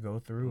athletes have to go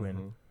through,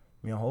 and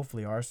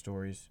hopefully our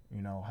stories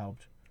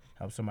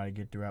help somebody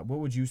get through it. What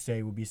would you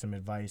say would be some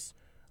advice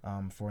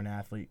for an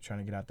athlete trying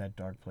to get out that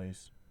dark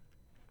place?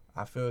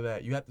 I feel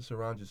that you have to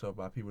surround yourself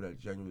by people that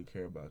genuinely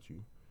care about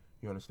you.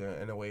 You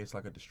understand? In a way, it's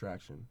like a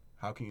distraction.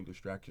 How can you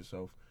distract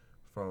yourself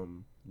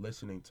from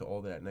listening to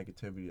all that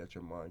negativity that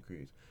your mind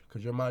creates?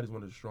 Because your mind is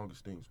one of the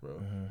strongest things,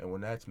 bro. And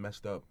when that's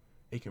messed up,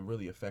 it can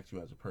really affect you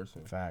as a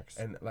person. Facts.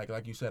 And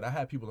like you said, I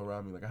had people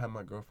around me. Like I had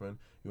my girlfriend.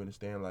 You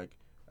understand? Like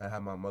I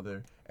had my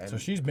mother. And so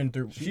she's been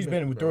through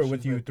bro, it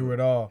with you through it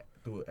all.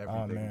 Through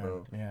everything,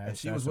 bro. Yeah, and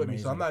she was with amazing.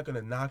 me, so I'm not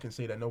gonna knock and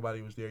say that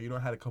nobody was there. I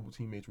had a couple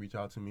teammates reach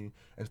out to me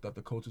and stuff.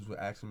 The coaches were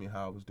asking me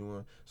how I was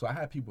doing, so I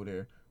had people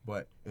there.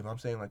 But if I'm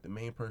saying like the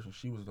main person,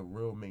 she was the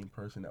real main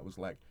person that was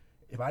like,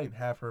 if I didn't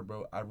have her,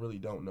 bro, I really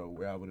don't know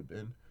where I would have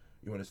been.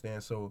 You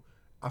understand? So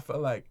I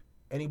felt like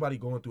anybody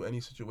going through any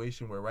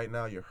situation where right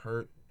now you're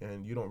hurt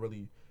and you don't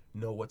really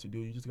know what to do,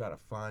 you just gotta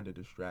find a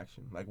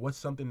distraction. Like what's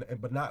something,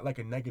 but not like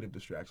a negative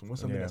distraction.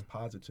 What's something that's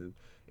positive?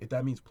 If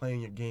that means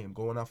playing your game,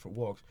 going out for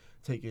walks,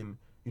 taking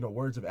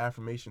words of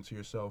affirmation to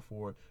yourself,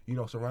 or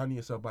surrounding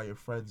yourself by your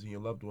friends and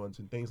your loved ones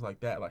and things like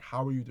that. Like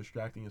how are you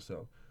distracting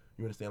yourself?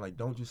 You understand? Like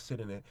don't just sit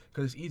in it,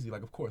 because it's easy.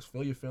 Like of course,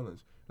 feel your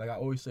feelings. Like I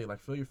always say, like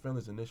feel your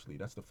feelings initially.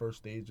 That's the first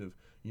stage of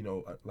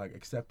like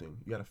accepting.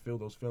 You gotta feel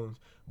those feelings,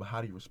 but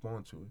how do you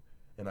respond to it?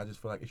 And I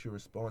just feel like it's your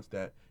response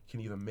that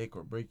can either make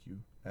or break you.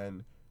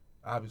 And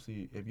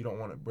obviously, if you don't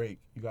want to break,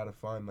 you got to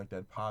find like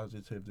that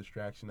positive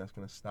distraction that's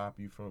going to stop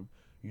you from,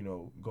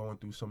 going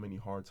through so many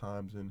hard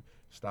times and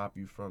stop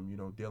you from,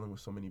 dealing with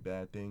so many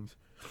bad things.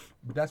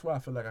 But that's why I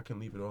feel like I can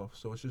leave it off.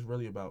 So it's just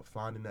really about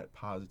finding that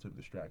positive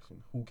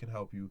distraction. Who can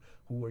help you?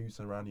 Who are you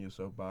surrounding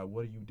yourself by?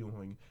 What are you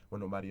doing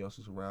when nobody else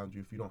is around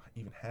you? If you don't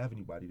even have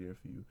anybody there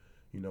for you,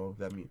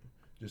 that means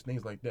just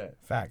things like that.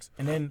 Facts.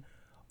 And then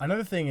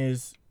another thing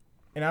is,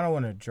 and I don't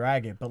want to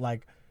drag it, but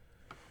like,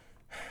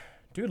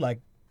 dude, like,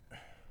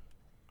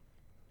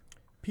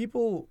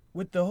 people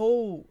with the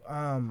whole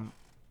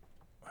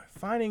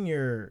finding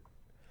your,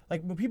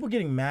 like, when people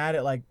getting mad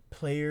at like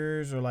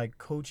players or like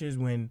coaches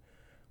when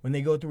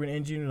they go through an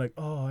injury and they're like,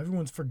 oh,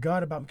 everyone's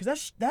forgot about me,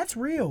 because that's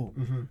real.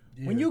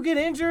 Yeah. When you get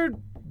injured,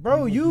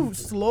 bro, you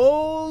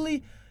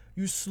slowly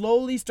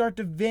start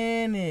to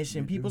vanish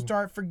and people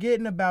start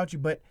forgetting about you.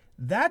 But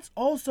that's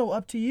also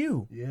up to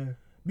you. Yeah.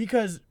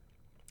 Because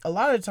a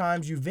lot of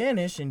times you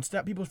vanish and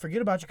people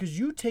forget about you because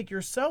you take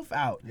yourself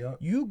out. Yep.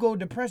 You go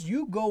depressed.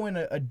 You go in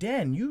a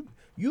den. You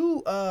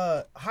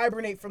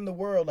hibernate from the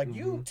world. Like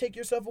you take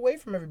yourself away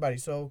from everybody.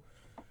 So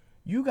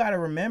you got to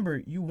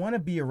remember, you want to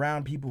be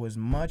around people as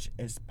much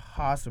as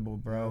possible,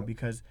 bro,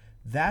 because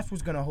that's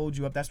what's going to hold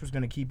you up. That's what's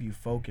going to keep you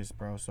focused,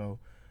 bro. So,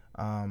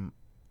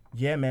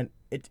 yeah, man,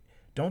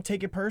 don't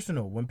take it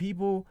personal. When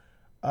people,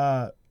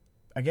 I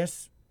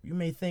guess you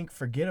may think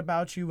forget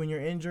about you when you're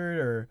injured,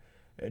 or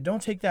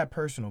don't take that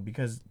personal,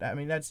 because I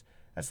mean that's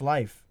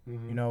life.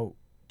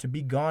 To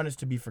be gone is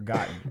to be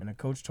forgotten. And a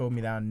coach told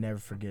me that I'll never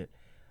forget.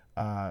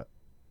 I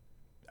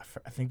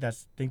think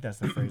that's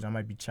the phrase. I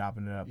might be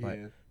chopping it up, but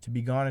to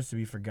be gone is to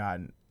be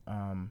forgotten.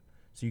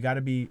 So you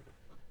gotta be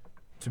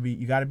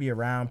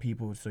around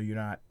people so you're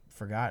not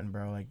forgotten,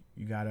 bro. Like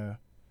you gotta.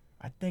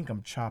 I think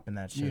I'm chopping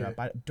that shit up.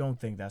 I don't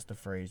think that's the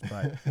phrase,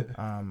 but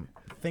I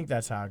think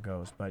that's how it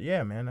goes. But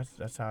yeah, man,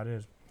 that's how it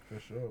is. For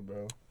sure,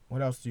 bro.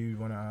 What else do you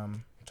want to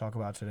talk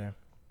about today?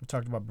 We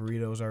talked about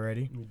burritos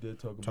already. We did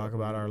talk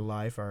about our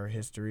life, our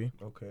history.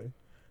 Okay.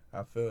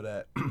 I feel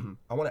that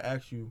I want to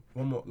ask you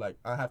one more. Like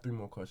I have 3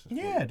 more questions.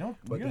 Yeah, don't.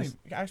 But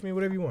ask me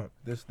whatever you want.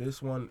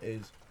 This one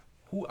is,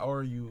 who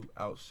are you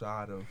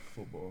outside of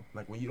football?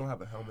 Like when you don't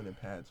have a helmet and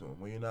pads on,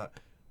 when you're not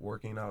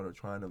working out or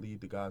trying to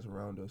lead the guys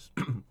around us.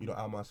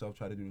 I myself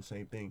try to do the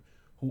same thing.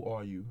 Who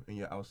are you in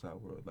your outside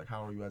world? Like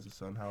how are you as a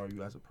son? How are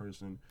you as a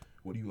person?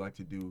 What do you like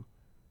to do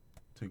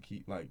to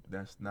keep, like,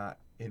 that's not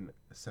in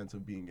a sense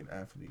of being an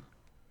athlete?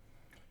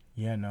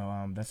 Yeah,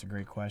 no, that's a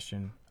great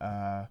question.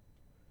 That's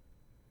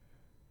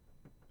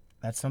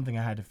something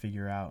I had to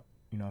figure out,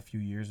 a few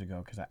years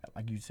ago, because,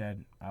 like you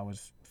said, I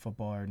was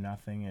football or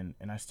nothing,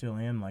 and I still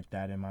am like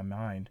that in my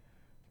mind.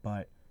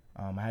 But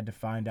I had to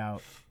find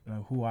out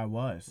who I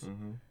was.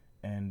 Mm-hmm.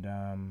 And,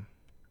 I'm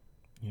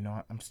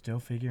still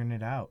figuring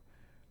it out.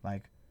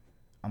 Like,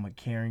 I'm a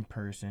caring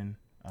person.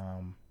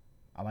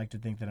 I like to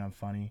think that I'm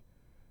funny.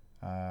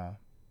 I'm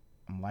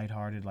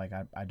lighthearted. Like,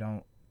 I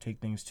don't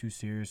take things too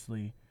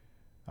seriously.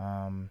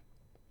 I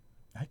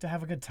like to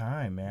have a good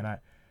time, man.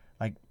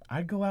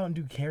 I'd go out and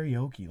do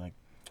karaoke. Like,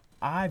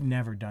 I've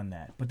never done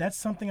that, but that's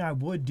something I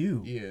would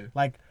do. Yeah.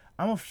 Like,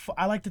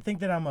 I like to think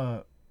that I'm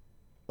a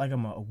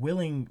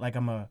willing, like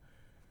I'm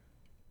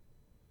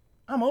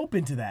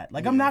open to that.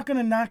 Like, I'm not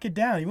gonna knock it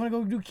down. You want to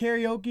go do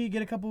karaoke,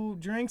 get a couple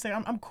drinks? Like,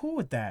 I'm cool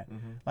with that.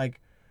 Like,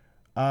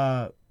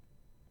 I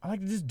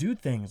like to just do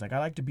things. Like, I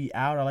like to be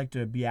out. I like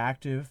to be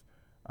active.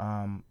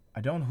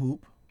 I don't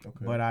hoop,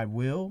 but I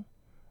will.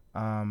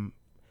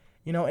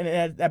 You know,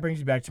 and that brings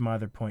me back to my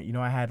other point. You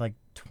know, I had like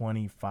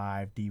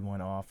 25 D1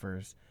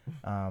 offers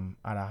out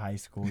of high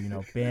school. You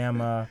know,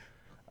 Bama,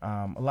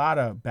 a lot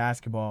of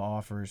basketball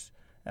offers,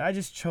 and I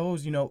just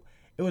chose. You know,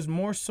 it was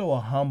more so a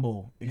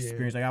humble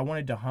experience. Like, I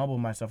wanted to humble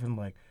myself and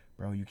like,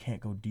 bro, you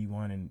can't go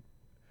D1 in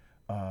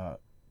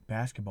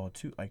basketball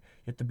too. Like,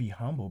 you have to be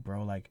humble,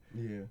 bro. Like,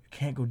 you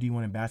can't go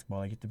D1 in basketball.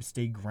 Like, you have to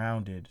stay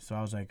grounded. So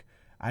I was like,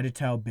 I had to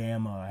tell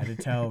Bama, I had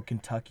to tell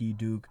Kentucky,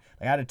 Duke.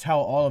 Like, I had to tell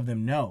all of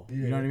them no.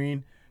 You know what I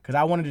mean? Because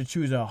I wanted to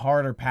choose a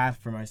harder path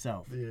for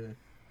myself.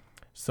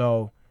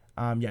 So,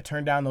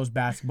 turned down those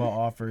basketball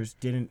offers.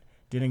 Didn't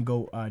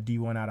go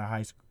D1 out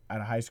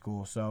of high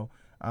school. So,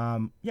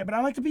 but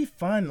I like to be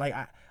fun. Like,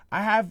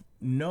 I have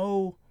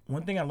no.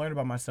 One thing I learned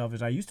about myself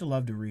is I used to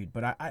love to read,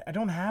 but I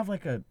don't have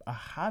like a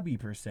hobby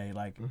per se.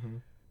 Like,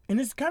 and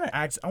this kind of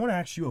I want to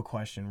ask you a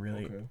question,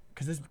 really,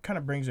 because this kind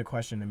of brings a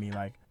question to me.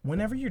 Like,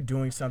 whenever you're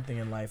doing something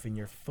in life and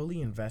you're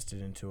fully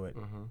invested into it,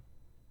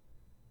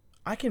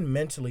 I can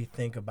mentally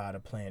think about a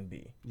plan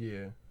B.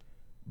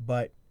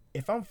 But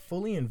if I'm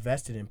fully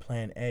invested in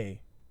plan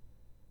A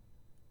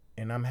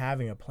and I'm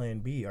having a plan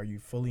B, are you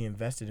fully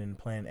invested in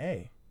plan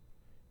A?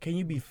 Can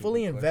you be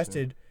fully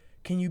invested?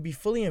 Can you be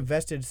fully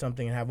invested in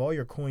something and have all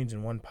your coins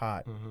in one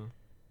pot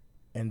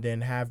and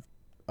then have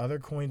other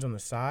coins on the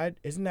side?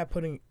 Isn't that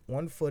putting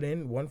one foot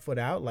in, one foot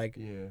out? Like,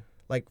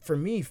 like for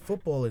me,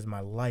 football is my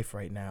life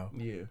right now.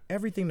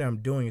 Everything that I'm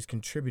doing is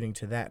contributing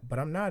to that, but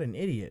I'm not an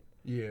idiot.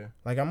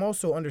 Like, I'm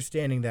also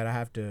understanding that I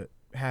have to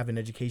have an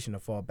education to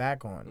fall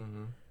back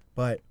on.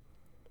 But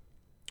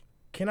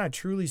can I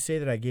truly say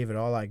that I gave it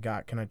all I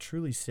got? Can I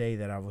truly say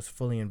that I was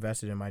fully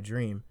invested in my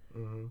dream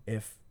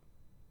if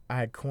I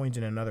had coins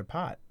in another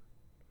pot?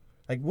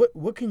 Like,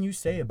 what can you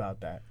say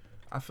about that?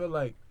 I feel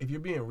like if you're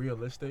being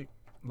realistic,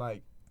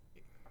 like,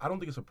 I don't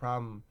think it's a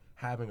problem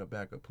having a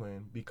backup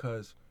plan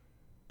because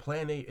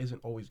plan A isn't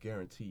always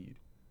guaranteed.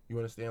 You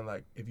understand?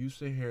 Like, if you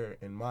sit here,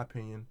 in my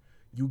opinion,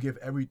 you give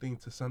everything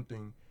to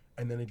something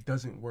and then it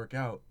doesn't work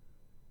out,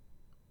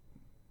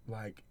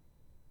 like,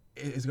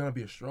 it's gonna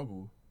be a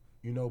struggle,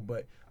 you know.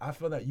 But I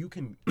feel that you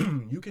can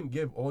you can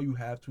give all you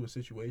have to a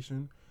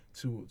situation,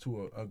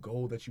 to a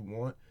goal that you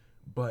want,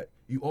 but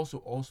you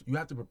also you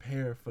have to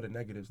prepare for the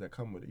negatives that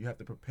come with it. You have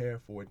to prepare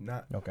for it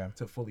not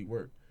to fully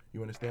work.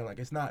 You understand? Like,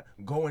 it's not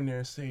go in there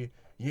and say,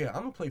 yeah,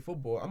 I'm gonna play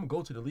football, I'm gonna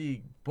go to the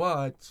league,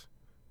 but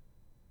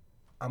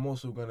I'm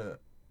also gonna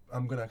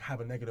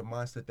have a negative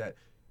mindset that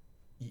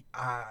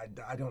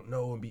I don't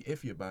know and be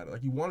iffy about it.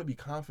 Like, you want to be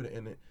confident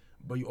in it,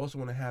 but you also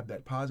want to have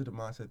that positive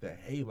mindset that,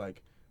 hey,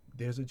 like,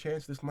 there's a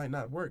chance this might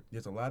not work.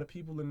 There's a lot of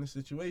people in this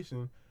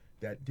situation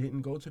that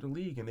didn't go to the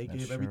league and they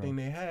gave everything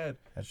they had.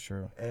 That's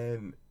true.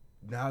 And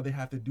now they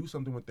have to do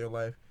something with their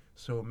life.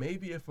 So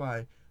maybe if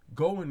I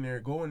go in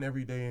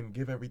every day and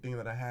give everything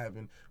that I have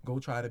and go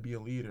try to be a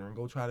leader and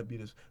go try to be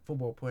this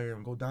football player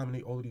and go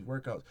dominate all of these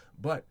workouts,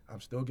 but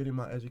I'm still getting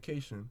my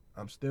education.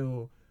 I'm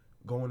still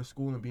going to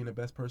school and being the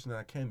best person that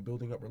I can,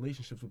 building up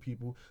relationships with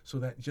people so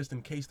that just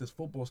in case this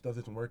football stuff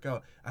doesn't work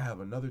out, I have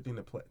another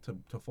thing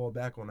to fall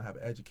back on. I have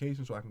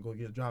education so I can go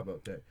get a job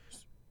out there.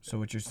 So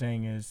what you're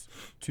saying is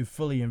to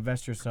fully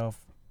invest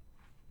yourself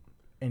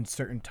in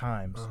certain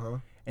times,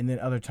 and then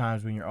other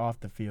times when you're off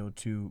the field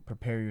to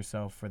prepare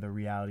yourself for the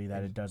reality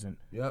that it doesn't.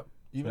 Yep.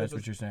 So that's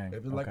what you're saying.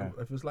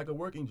 If it's like a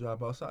working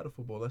job outside of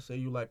football, let's say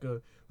you like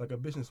a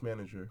business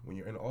manager. When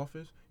you're in the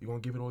office, you're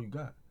gonna give it all you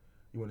got.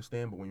 You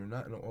understand? But when you're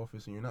not in the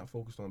office and you're not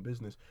focused on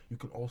business, you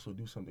can also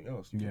do something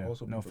else. You can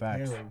also be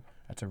preparing. Facts.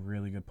 That's a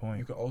really good point.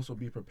 You can also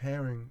be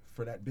preparing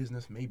for that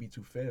business maybe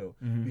to fail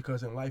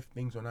because in life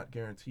things are not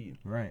guaranteed.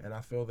 Right. And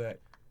I feel that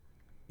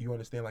you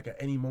understand, like, at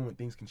any moment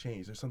things can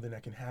change. There's something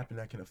that can happen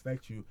that can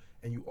affect you,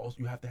 and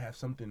you have to have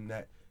something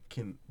that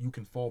you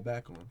can fall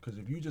back on. Because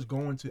if you just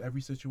go into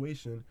every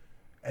situation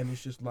and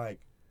it's just like,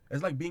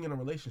 it's like being in a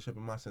relationship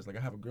in my sense. Like,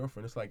 I have a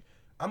girlfriend. It's like,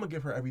 I'm going to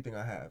give her everything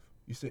I have.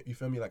 You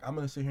feel me? Like, I'm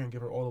going to sit here and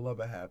give her all the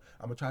love I have.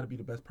 I'm going to try to be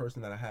the best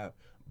person that I have.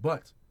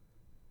 But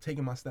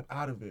taking my step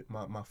out of it,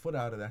 my foot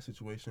out of that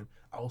situation,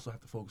 I also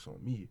have to focus on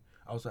me.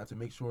 I also have to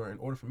make sure in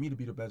order for me to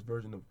be the best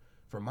version of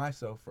for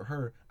myself, for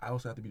her, I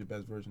also have to be the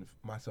best version of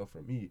myself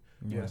for me.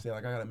 You understand?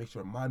 Like, I got to make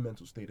sure my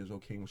mental state is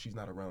okay when she's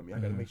not around me. I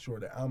got to make sure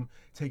that I'm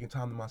taking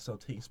time to myself,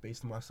 taking space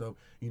to myself,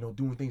 you know,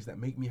 doing things that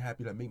make me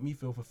happy, that make me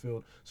feel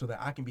fulfilled so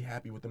that I can be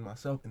happy within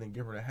myself and then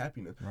give her that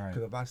happiness.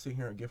 Because if I sit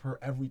here and give her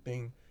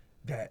everything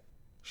that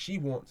she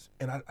wants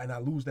and I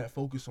lose that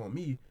focus on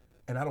me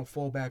and I don't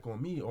fall back on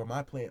me, or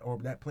my plan or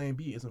that plan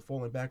B isn't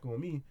falling back on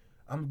me,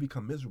 I'm going to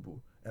become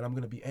miserable. And I'm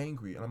going to be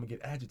angry and I'm going to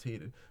get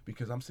agitated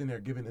because I'm sitting there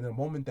giving in a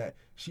moment that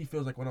she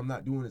feels like what I'm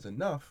not doing is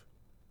enough,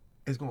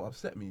 it's going to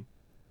upset me.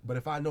 But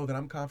if I know that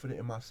I'm confident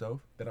in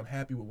myself, that I'm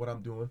happy with what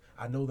I'm doing,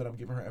 I know that I'm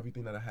giving her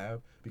everything that I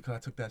have because I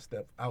took that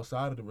step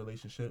outside of the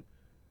relationship,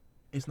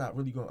 it's not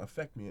really going to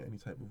affect me in any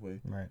type of way.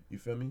 Right. You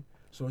feel me?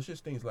 So it's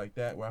just things like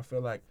that where I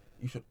feel like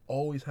you should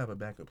always have a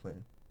backup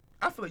plan.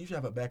 I feel like you should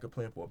have a backup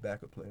plan for a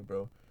backup plan,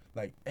 bro.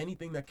 Like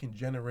anything that can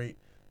generate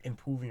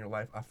improving your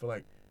life, I feel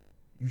like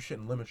you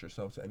shouldn't limit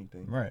yourself to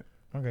anything. Right.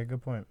 Okay,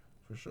 good point.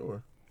 For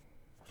sure.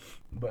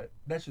 But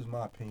that's just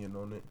my opinion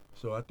on it.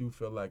 So I do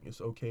feel like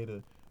it's okay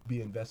to be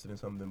invested in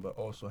something, but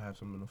also have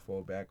something to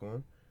fall back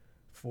on.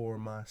 For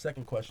my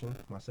second question,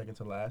 my second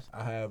to last,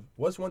 I have,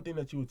 what's one thing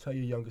that you would tell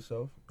your younger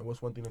self, and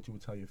what's one thing that you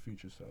would tell your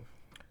future self?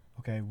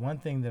 Okay, one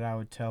thing that I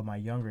would tell my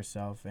younger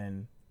self,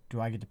 and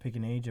do I get to pick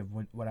an age of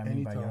what I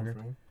mean by younger?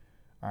 Frame.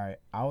 All right,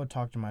 I would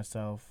talk to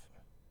myself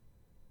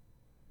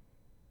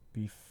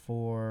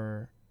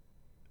before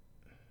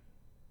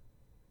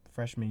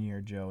freshman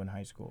year Joe in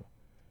high school.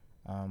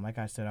 Like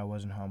I said, I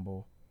wasn't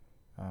humble.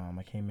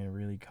 I came in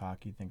really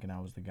cocky, thinking I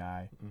was the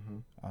guy.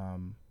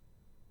 Mm-hmm.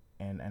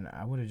 And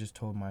I would have just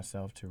told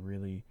myself to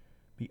really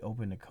be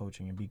open to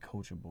coaching and be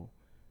coachable.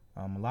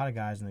 A lot of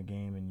guys in the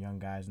game and young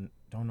guys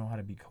don't know how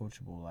to be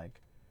coachable.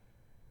 Like,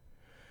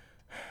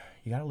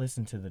 you got to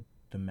listen to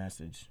the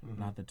message,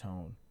 not the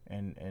tone.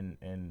 And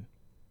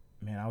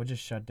man, I would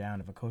just shut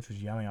down. If a coach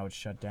was yelling, I would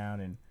shut down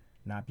and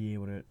not be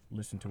able to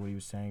listen to what he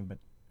was saying. But,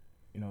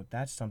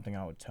 that's something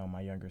I would tell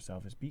my younger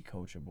self is be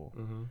coachable.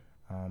 Mm-hmm.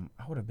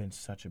 I would have been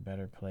such a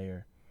better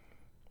player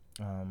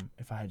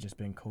if I had just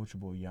been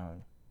coachable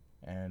young.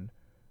 And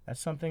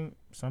that's something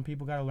some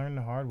people got to learn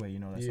the hard way.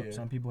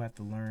 Some people have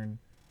to learn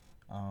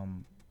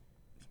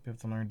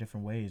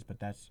different ways,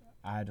 but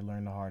I had to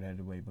learn the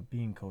hard-headed way. But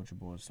being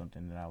coachable is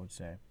something that I would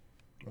say.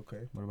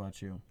 Okay. What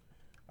about you?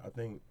 I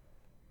think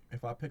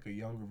if I pick a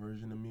younger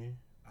version of me,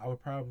 I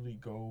would probably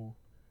go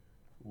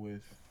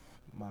with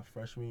my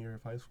freshman year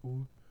of high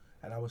school,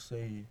 and I would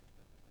say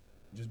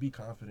just be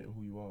confident in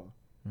who you are.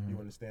 Mm-hmm. You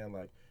understand?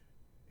 Like,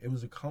 it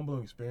was a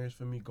humbling experience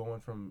for me going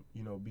from,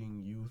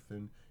 being youth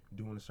and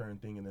doing a certain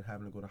thing and then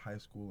having to go to high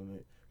school and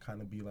it kind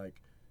of be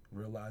like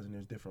realizing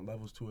there's different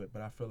levels to it.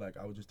 But I feel like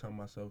I would just tell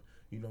myself,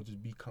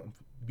 just be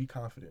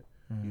confident.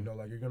 Mm-hmm.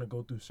 Like you're going to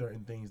go through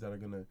certain things that are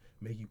going to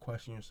make you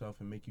question yourself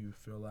and make you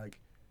feel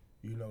like,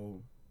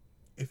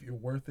 if you're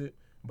worth it.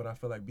 But I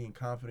feel like being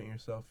confident in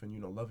yourself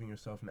and, loving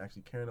yourself and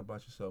actually caring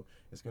about yourself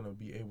is going to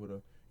be able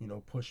to,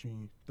 push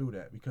me through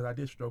that. Because I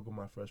did struggle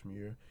my freshman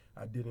year.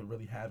 I didn't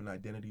really have an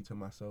identity to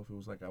myself. It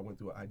was like I went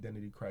through an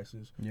identity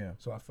crisis. Yeah.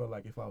 So I felt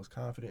like if I was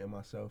confident in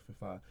myself,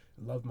 if I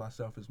loved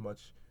myself as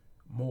much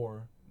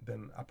more,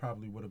 then I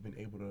probably would have been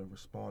able to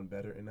respond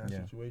better in that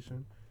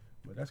situation.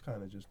 But that's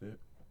kind of just it.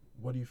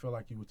 What do you feel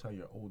like you would tell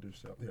your older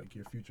self, like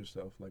your future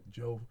self, like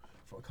Joe,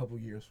 for a couple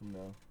years from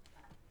now?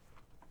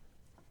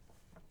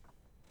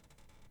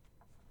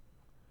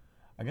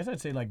 I guess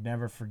I'd say, like,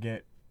 never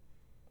forget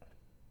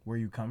where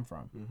you come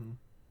from. Mm-hmm.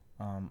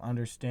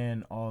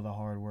 Understand all the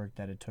hard work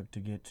that it took to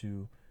get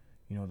to,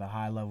 the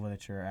high level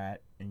that you're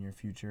at in your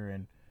future,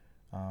 and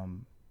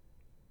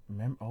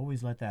remember,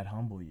 always let that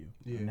humble you.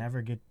 Yeah.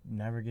 Never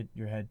get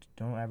your head.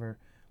 Don't ever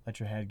let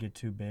your head get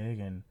too big,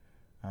 and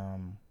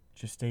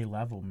just stay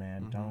level,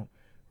 man. Mm-hmm. Don't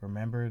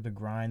remember the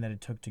grind that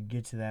it took to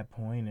get to that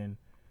point, and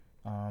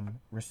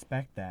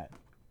respect that.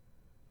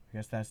 I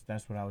guess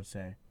that's what I would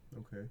say.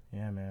 Okay.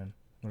 Yeah, man.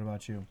 What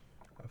about you?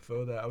 I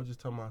feel that I would just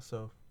tell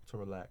myself to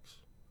relax.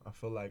 I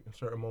feel like in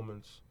certain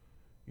moments,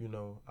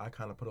 I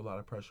kind of put a lot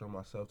of pressure on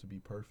myself to be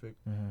perfect.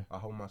 Mm-hmm. I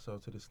hold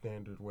myself to the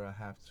standard where I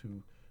have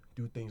to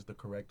do things the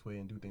correct way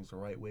and do things the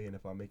right way. And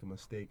if I make a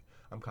mistake,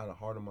 I'm kind of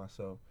hard on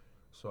myself.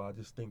 So I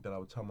just think that I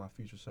would tell my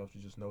future self to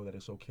just know that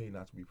it's okay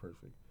not to be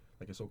perfect.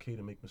 Like, it's okay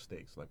to make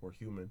mistakes. Like, we're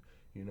human.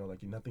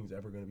 Like, nothing's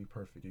ever going to be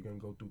perfect. You're going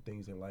to go through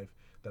things in life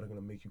that are going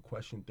to make you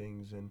question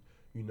things. And,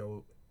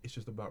 it's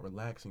just about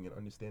relaxing and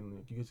understanding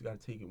that you just got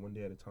to take it one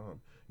day at a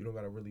time. You don't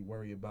got to really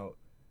worry about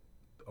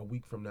a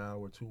week from now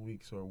or 2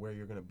 weeks or where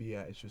you're going to be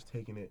at. It's just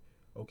taking it,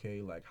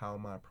 okay, like, how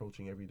am I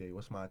approaching every day?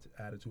 What's my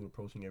attitude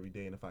approaching every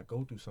day? And if I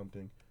go through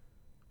something,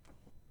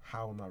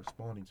 how am I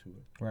responding to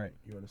it? Right.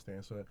 You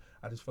understand? So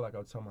I just feel like I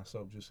would tell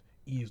myself, just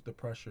ease the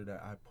pressure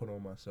that I put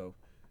on myself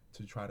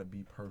to try to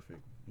be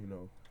perfect,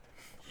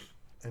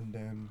 And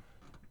then,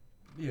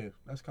 yeah,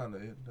 that's kind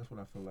of it. That's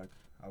what I feel like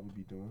I would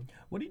be doing.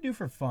 What do you do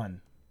for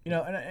fun? And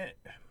I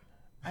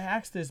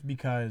ask this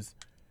because,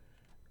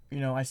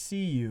 I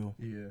see you.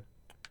 Yeah.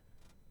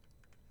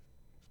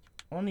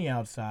 On the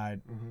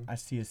outside, Mm-hmm. I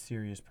see a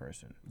serious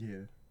person.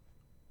 Yeah.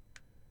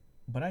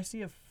 But I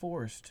see a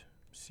forced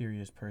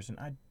serious person.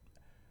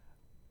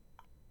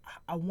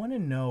 I want to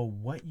know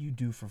what you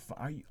do for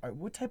fun.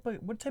 What type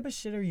of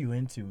shit are you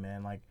into,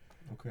 man? Like,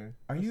 okay.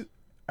 Are you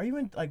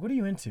in, like, what are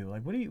you into?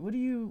 Like, what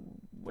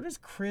is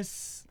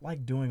Chris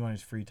like doing on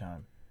his free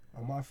time?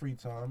 On my free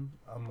time,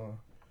 I'm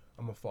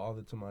a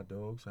father to my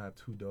dogs. I have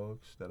 2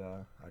 dogs that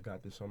I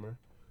got this summer,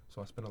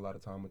 so I spend a lot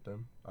of time with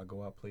them. I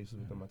go out places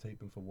with them. I take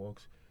them for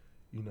walks.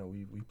 We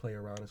play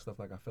around and stuff.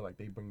 Like, I feel like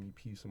they bring me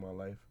peace in my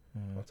life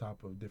on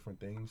top of different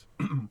things.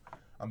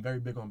 I'm very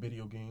big on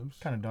video games.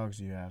 What kind of dogs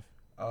do you have?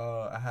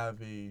 I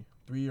have a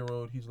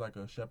 3-year-old. He's like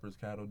a shepherd's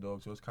cattle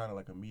dog, so it's kind of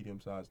like a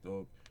medium-sized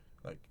dog.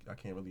 Like, I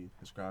can't really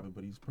describe it,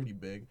 but he's pretty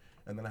big.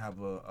 And then I have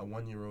a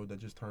 1-year-old that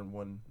just turned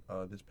 1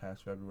 this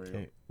past February.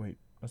 Okay, wait.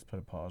 Let's put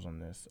a pause on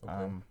this.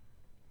 Okay.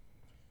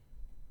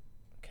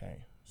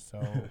 Okay.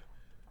 So,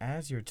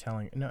 as you're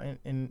telling,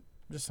 and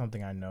just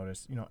something I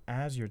noticed,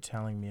 as you're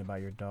telling me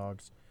about your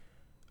dogs,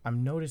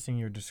 I'm noticing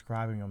you're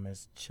describing them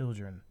as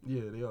children.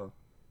 Yeah, they are.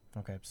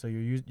 Okay, so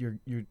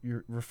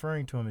you're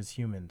referring to them as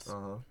humans.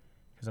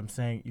 Because I'm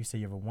saying you say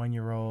you have a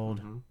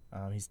 1-year-old.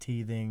 Mm-hmm. He's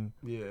teething.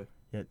 Yeah.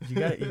 Yeah.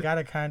 You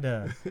gotta kind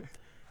of.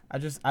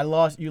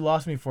 You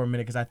lost me for a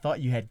minute because I thought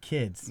you had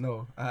kids.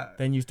 No.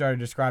 Then you started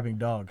describing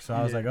dogs, so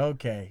I was like,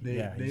 okay,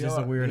 he's just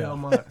a weirdo.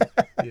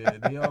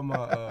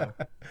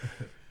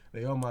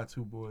 They are my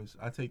 2 boys.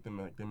 I take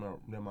them like they're my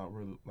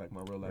real life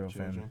children.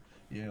 Family.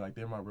 Yeah, like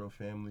they're my real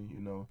family,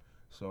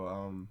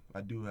 So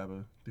I do have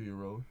a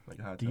 3-year-old. Like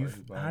how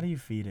do you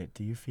feed it?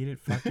 Do you feed it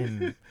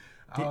fucking?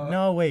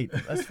 No, wait.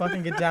 Let's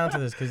fucking get down to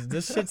this because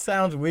this shit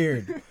sounds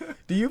weird.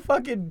 Do you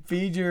fucking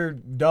feed your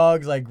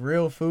dogs like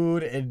real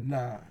food and?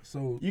 Nah.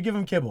 So you give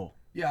them kibble.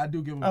 Yeah, I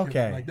do give them. Okay.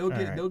 Kibble. Like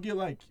they'll get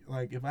like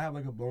if I have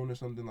like a bone or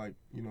something, like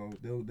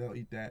they'll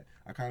eat that.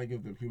 I kind of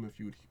give them human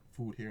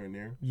food here and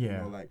there.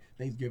 Yeah. Like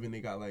Thanksgiving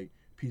they got like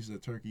pieces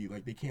of turkey,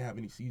 like they can't have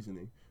any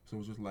seasoning, so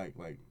it's just like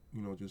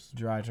just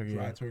dry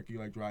turkey,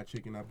 like dry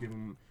chicken. I've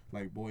given them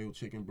like boiled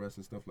chicken breasts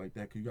and stuff like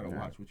that because you gotta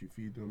watch what you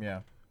feed them.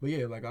 Yeah. But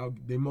yeah, like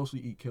they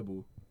mostly eat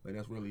kibble, like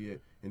that's really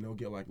it, and they'll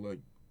get like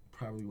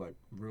probably like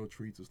real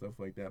treats and stuff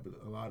like that, but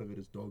a lot of it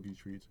is doggy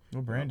treats.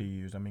 What brand do you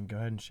use? I mean, go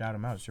ahead and shout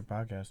them out. It's your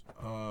podcast.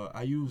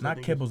 I use not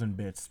kibbles and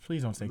bits.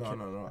 Please don't say no.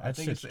 That I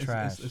think shit's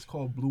trash. It's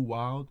called Blue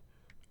Wild.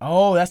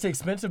 Oh, that's the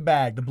expensive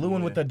bag. The blue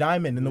one with the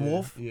diamond and the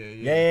wolf.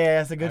 Yeah.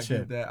 That's a good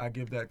shit. I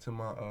give that to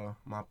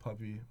my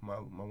puppy, my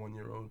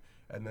 1-year-old,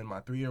 and then my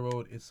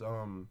 3-year-old. It's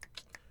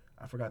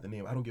I forgot the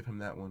name. I don't give him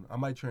that one. I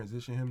might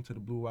transition him to the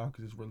Blue Wild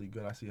because it's really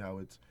good. I see how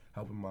it's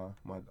helping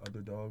my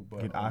other dog.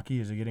 But get Aki?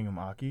 Is it getting him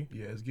Aki?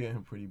 Yeah, it's getting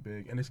him pretty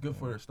big, and it's good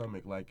for their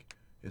stomach. Like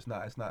it's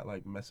not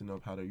like messing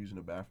up how they're using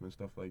the bathroom and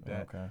stuff like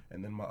that. Okay.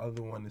 And then my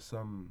other one is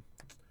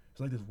it's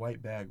like this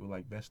white bag with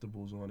like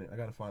vegetables on it. I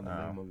gotta find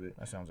the name of it.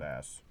 That sounds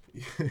ass.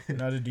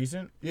 No, is it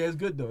decent? Yeah, it's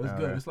good though. It's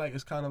good. Right.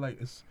 It's kind of like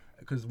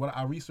because when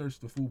I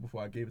researched the food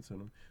before I gave it to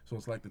them, so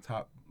it's like the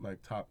top. I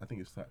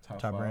think it's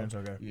top 5 brands.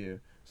 Okay. Yeah,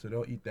 so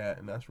they'll eat that,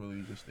 and that's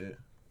really just it.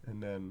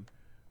 And then,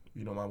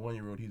 my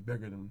 1-year-old, he's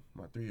bigger than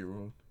my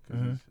 3-year-old.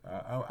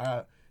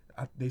 Cause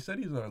they said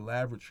he's a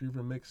lab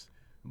retriever mix,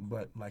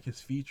 but like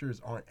his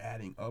features aren't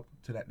adding up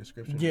to that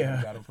description. Yeah.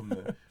 I got him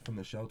from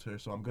the shelter,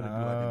 so I'm gonna do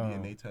like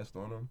a DNA test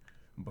on him.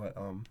 But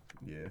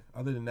yeah.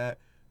 Other than that,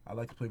 I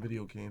like to play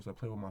video games. I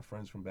play with my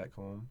friends from back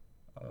home.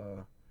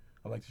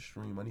 I like to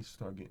stream. I need to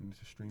start getting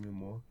into streaming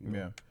more.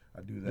 Yeah.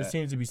 I do that. This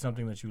seems to be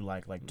something that you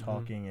like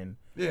talking and.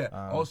 Yeah.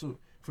 Also,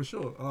 for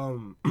sure.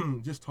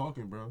 Just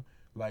talking, bro.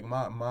 Like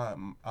I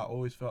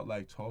always felt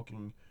like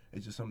talking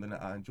is just something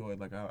that I enjoyed.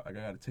 Like I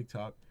got a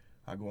TikTok.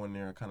 I go in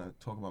there and kind of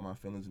talk about my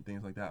feelings and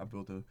things like that. I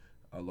built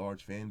a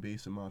large fan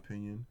base, in my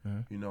opinion.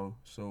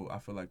 So I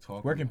feel like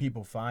talking. Where can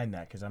people find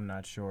that? Because I'm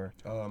not sure.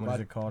 What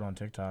is it called on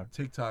TikTok?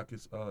 TikTok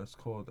is it's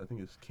called, I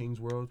think it's King's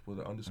World with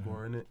an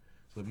underscore in it.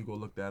 So if you go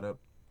look that up,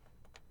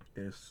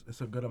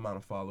 it's a good amount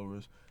of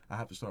followers. I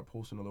have to start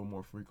posting a little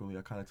more frequently.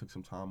 I kind of took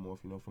some time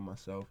off, for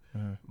myself.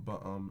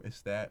 But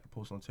it's that,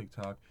 post on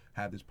TikTok,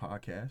 have this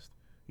podcast.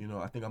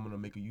 I think I'm going to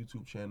make a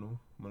YouTube channel.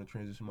 I'm going to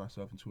transition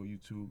myself into a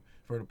YouTube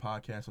for the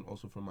podcast and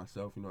also for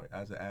myself,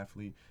 as an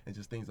athlete and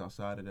just things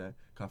outside of that.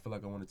 Cause I feel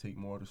like I want to take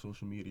more of the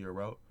social media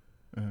route.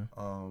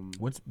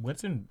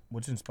 What's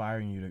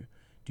inspiring you to?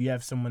 Do you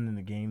have someone in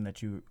the game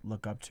that you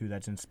look up to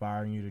that's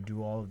inspiring you to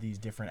do all of these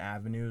different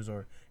avenues,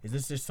 or is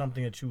this just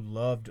something that you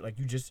loved? Like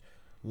you just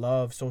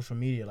love social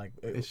media? Like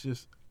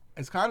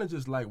it's kind of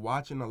just like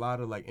watching a lot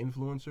of like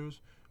influencers,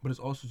 but it's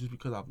also just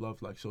because I've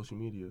loved like social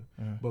media.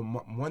 But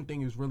one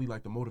thing is really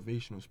like the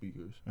motivational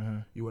speakers.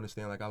 You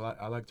understand? Like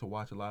I like to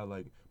watch a lot of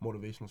like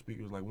motivational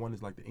speakers. Like one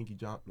is like Inky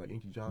Johnson.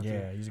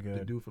 Yeah, he's good.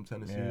 The dude from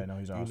Tennessee. Yeah, no,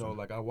 he's awesome.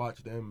 Like I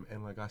watch them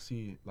and like I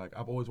see like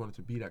I've always wanted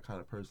to be that kind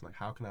of person. Like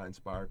how can I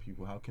inspire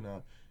people? How can I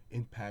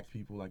impact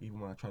people? Like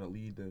even when I try to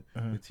lead the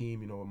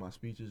team, with my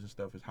speeches and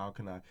stuff, is how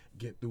can I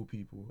get through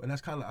people? And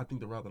that's kind of I think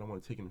the route that I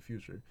want to take in the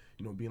future.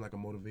 Being like a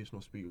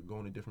motivational speaker,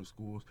 going to different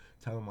schools,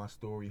 telling my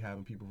story,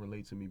 having people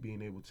relate to me,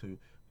 being able to,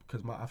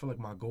 because I feel like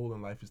my goal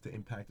in life is to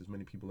impact as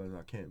many people as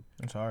I can.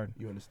 It's hard.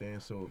 You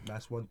understand? So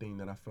that's one thing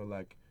that I feel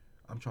like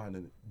I'm trying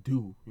to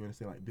do. You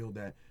understand? Like build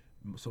that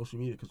social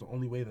media, because the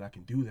only way that I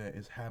can do that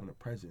is having a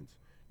presence.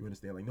 You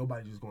understand? Like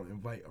nobody's just going to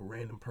invite a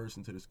random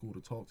person to the school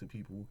to talk to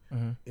people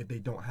if they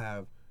don't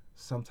have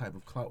some type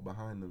of clout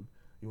behind them.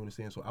 You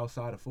understand? So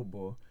outside of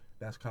football,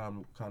 that's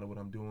kind of what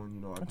I'm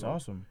doing. That's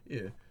awesome.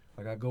 Yeah.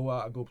 Like I go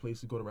out, I go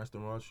places, go to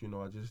restaurants.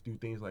 I just do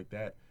things like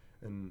that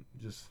and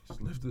just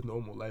live the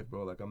normal life,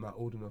 bro. Like I'm not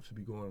old enough to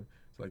be going to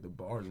like the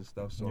bars and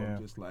stuff. So I'm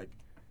just like,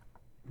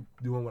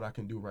 doing what I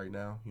can do right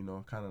now. You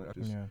know, kind of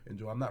just Yeah.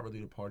 enjoy. I'm not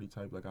really the party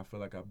type. Like I feel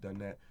like I've done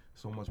that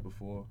so much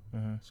before,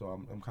 so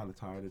I'm kind of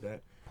tired of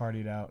that.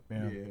 Partied out.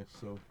 Yeah. Yeah.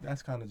 So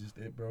that's kind of just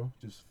it, bro.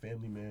 Just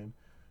family man,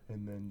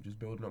 and then just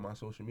building up my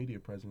social media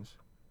presence.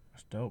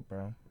 That's dope,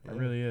 bro. Yeah. It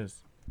really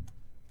is.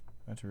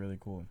 That's really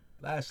cool.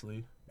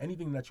 Lastly,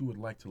 anything that you would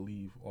like to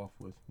leave off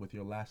with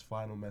your last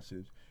final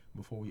message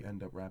before we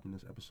end up wrapping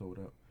this episode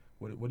up?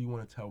 What do you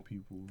want to tell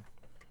people?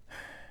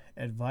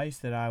 Advice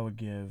that I would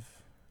give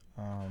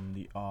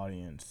the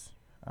audience.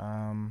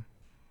 Man,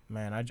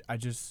 I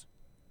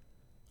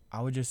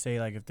would just say,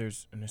 like, if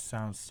there's, and this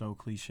sounds so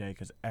cliche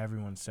because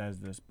everyone says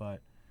this,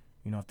 but,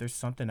 you know, if there's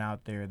something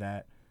out there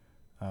that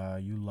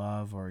you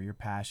love or you're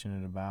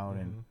passionate about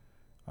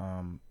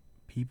and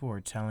people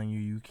are telling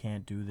you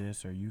can't do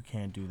this or you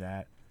can't do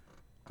that,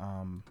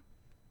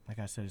 like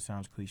I said, it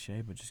sounds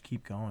cliche, but just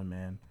keep going,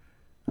 man.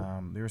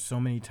 There were so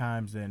many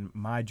times in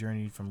my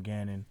journey from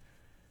Gannon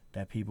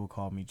that people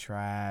called me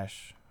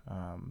trash,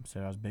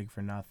 said I was big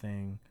for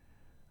nothing,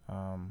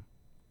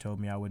 told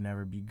me I would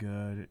never be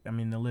good. I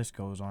mean, the list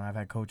goes on. I've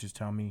had coaches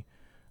tell me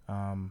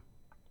I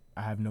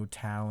have no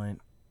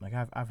talent. Like,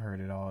 I've heard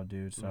it all,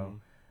 dude. So,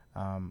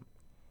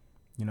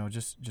 you know,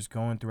 just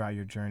going throughout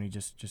your journey,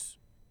 just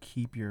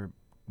keep your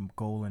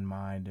goal in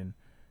mind and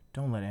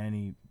don't let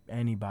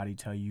anybody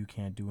tell you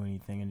can't do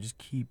anything, and just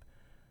keep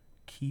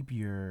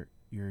your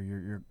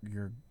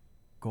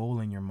goal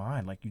in your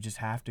mind. Like, you just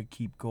have to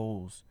keep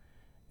goals,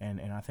 and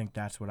I think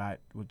that's what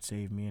would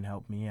save me and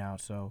help me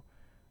out. So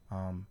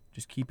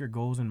just keep your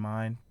goals in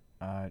mind,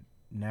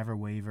 never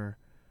waver,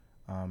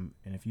 and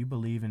if you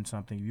believe in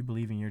something, if you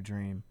believe in your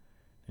dream,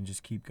 then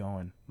just keep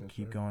going.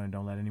 Keep going and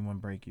don't let anyone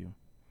break you.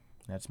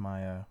 That's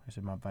my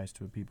advice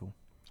to the people.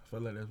 I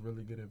feel like that's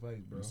really good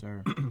advice, bro. Yes,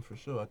 sir. For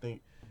sure. I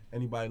think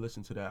anybody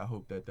listen to that, I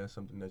hope that that's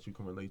something that you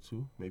can relate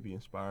to, maybe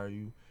inspire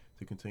you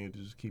to continue to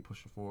just keep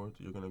pushing forward.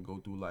 You're going to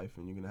go through life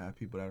and you're going to have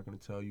people that are going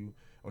to tell you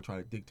or try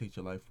to dictate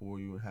your life for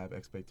you and have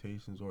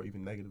expectations or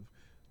even negative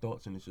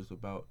thoughts, and it's just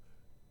about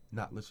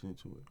not listening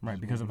to it.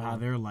 Right, because of how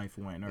their life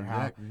went, or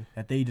exactly. how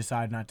that they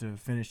decide not to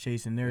finish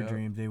chasing their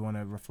dreams. They want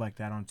to reflect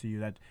that onto you.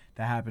 That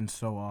happens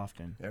so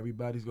often.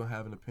 Everybody's going to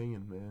have an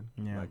opinion, man.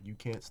 Yeah. Like, you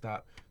can't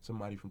stop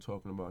somebody from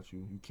talking about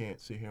you. You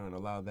can't sit here and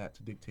allow that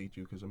to dictate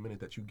you, because the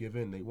minute that you give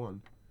in, they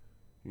won,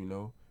 you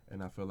know?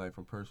 And I feel like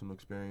from personal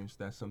experience,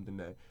 that's something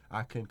that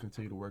I can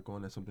continue to work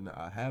on. That's something that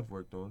I have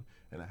worked on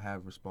and I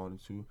have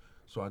responded to.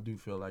 So I do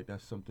feel like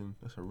that's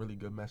a really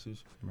good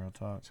message. Real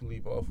talk. To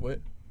leave off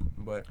with.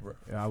 But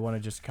I want to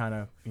just kind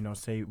of,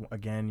 say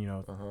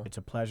again, it's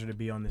a pleasure to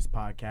be on this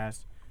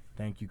podcast.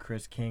 Thank you,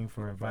 Chris King,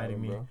 for inviting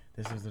me. Bro.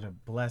 This was a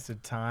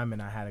blessed time,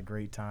 and I had a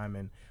great time,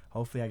 and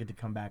hopefully I get to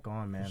come back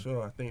on, man. For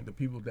sure. I think the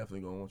people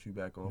definitely going to want you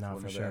back on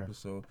for another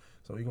episode.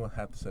 So we're going to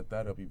have to set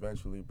that up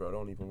eventually, bro.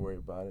 Don't even worry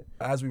about it.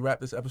 As we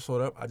wrap this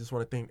episode up, I just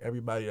want to thank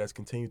everybody that's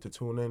continued to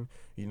tune in,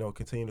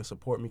 continue to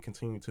support me,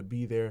 continue to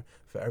be there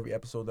for every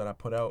episode that I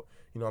put out.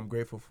 I'm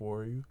grateful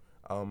for you.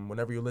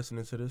 Whenever you're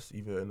listening to this,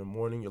 either in the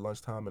morning, your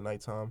lunchtime, or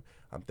nighttime,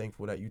 I'm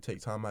thankful that you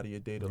take time out of your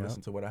day to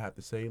listen to what I have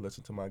to say,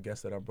 listen to my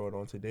guests that I brought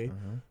on today,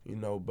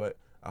 but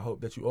I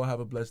hope that you all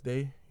have a blessed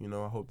day.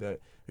 I hope that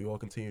you all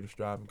continue to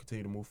strive and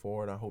continue to move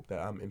forward. I hope that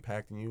I'm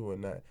impacting you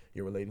and that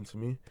you're relating to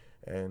me.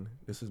 And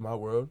this is my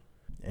world.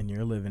 And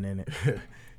you're living in it.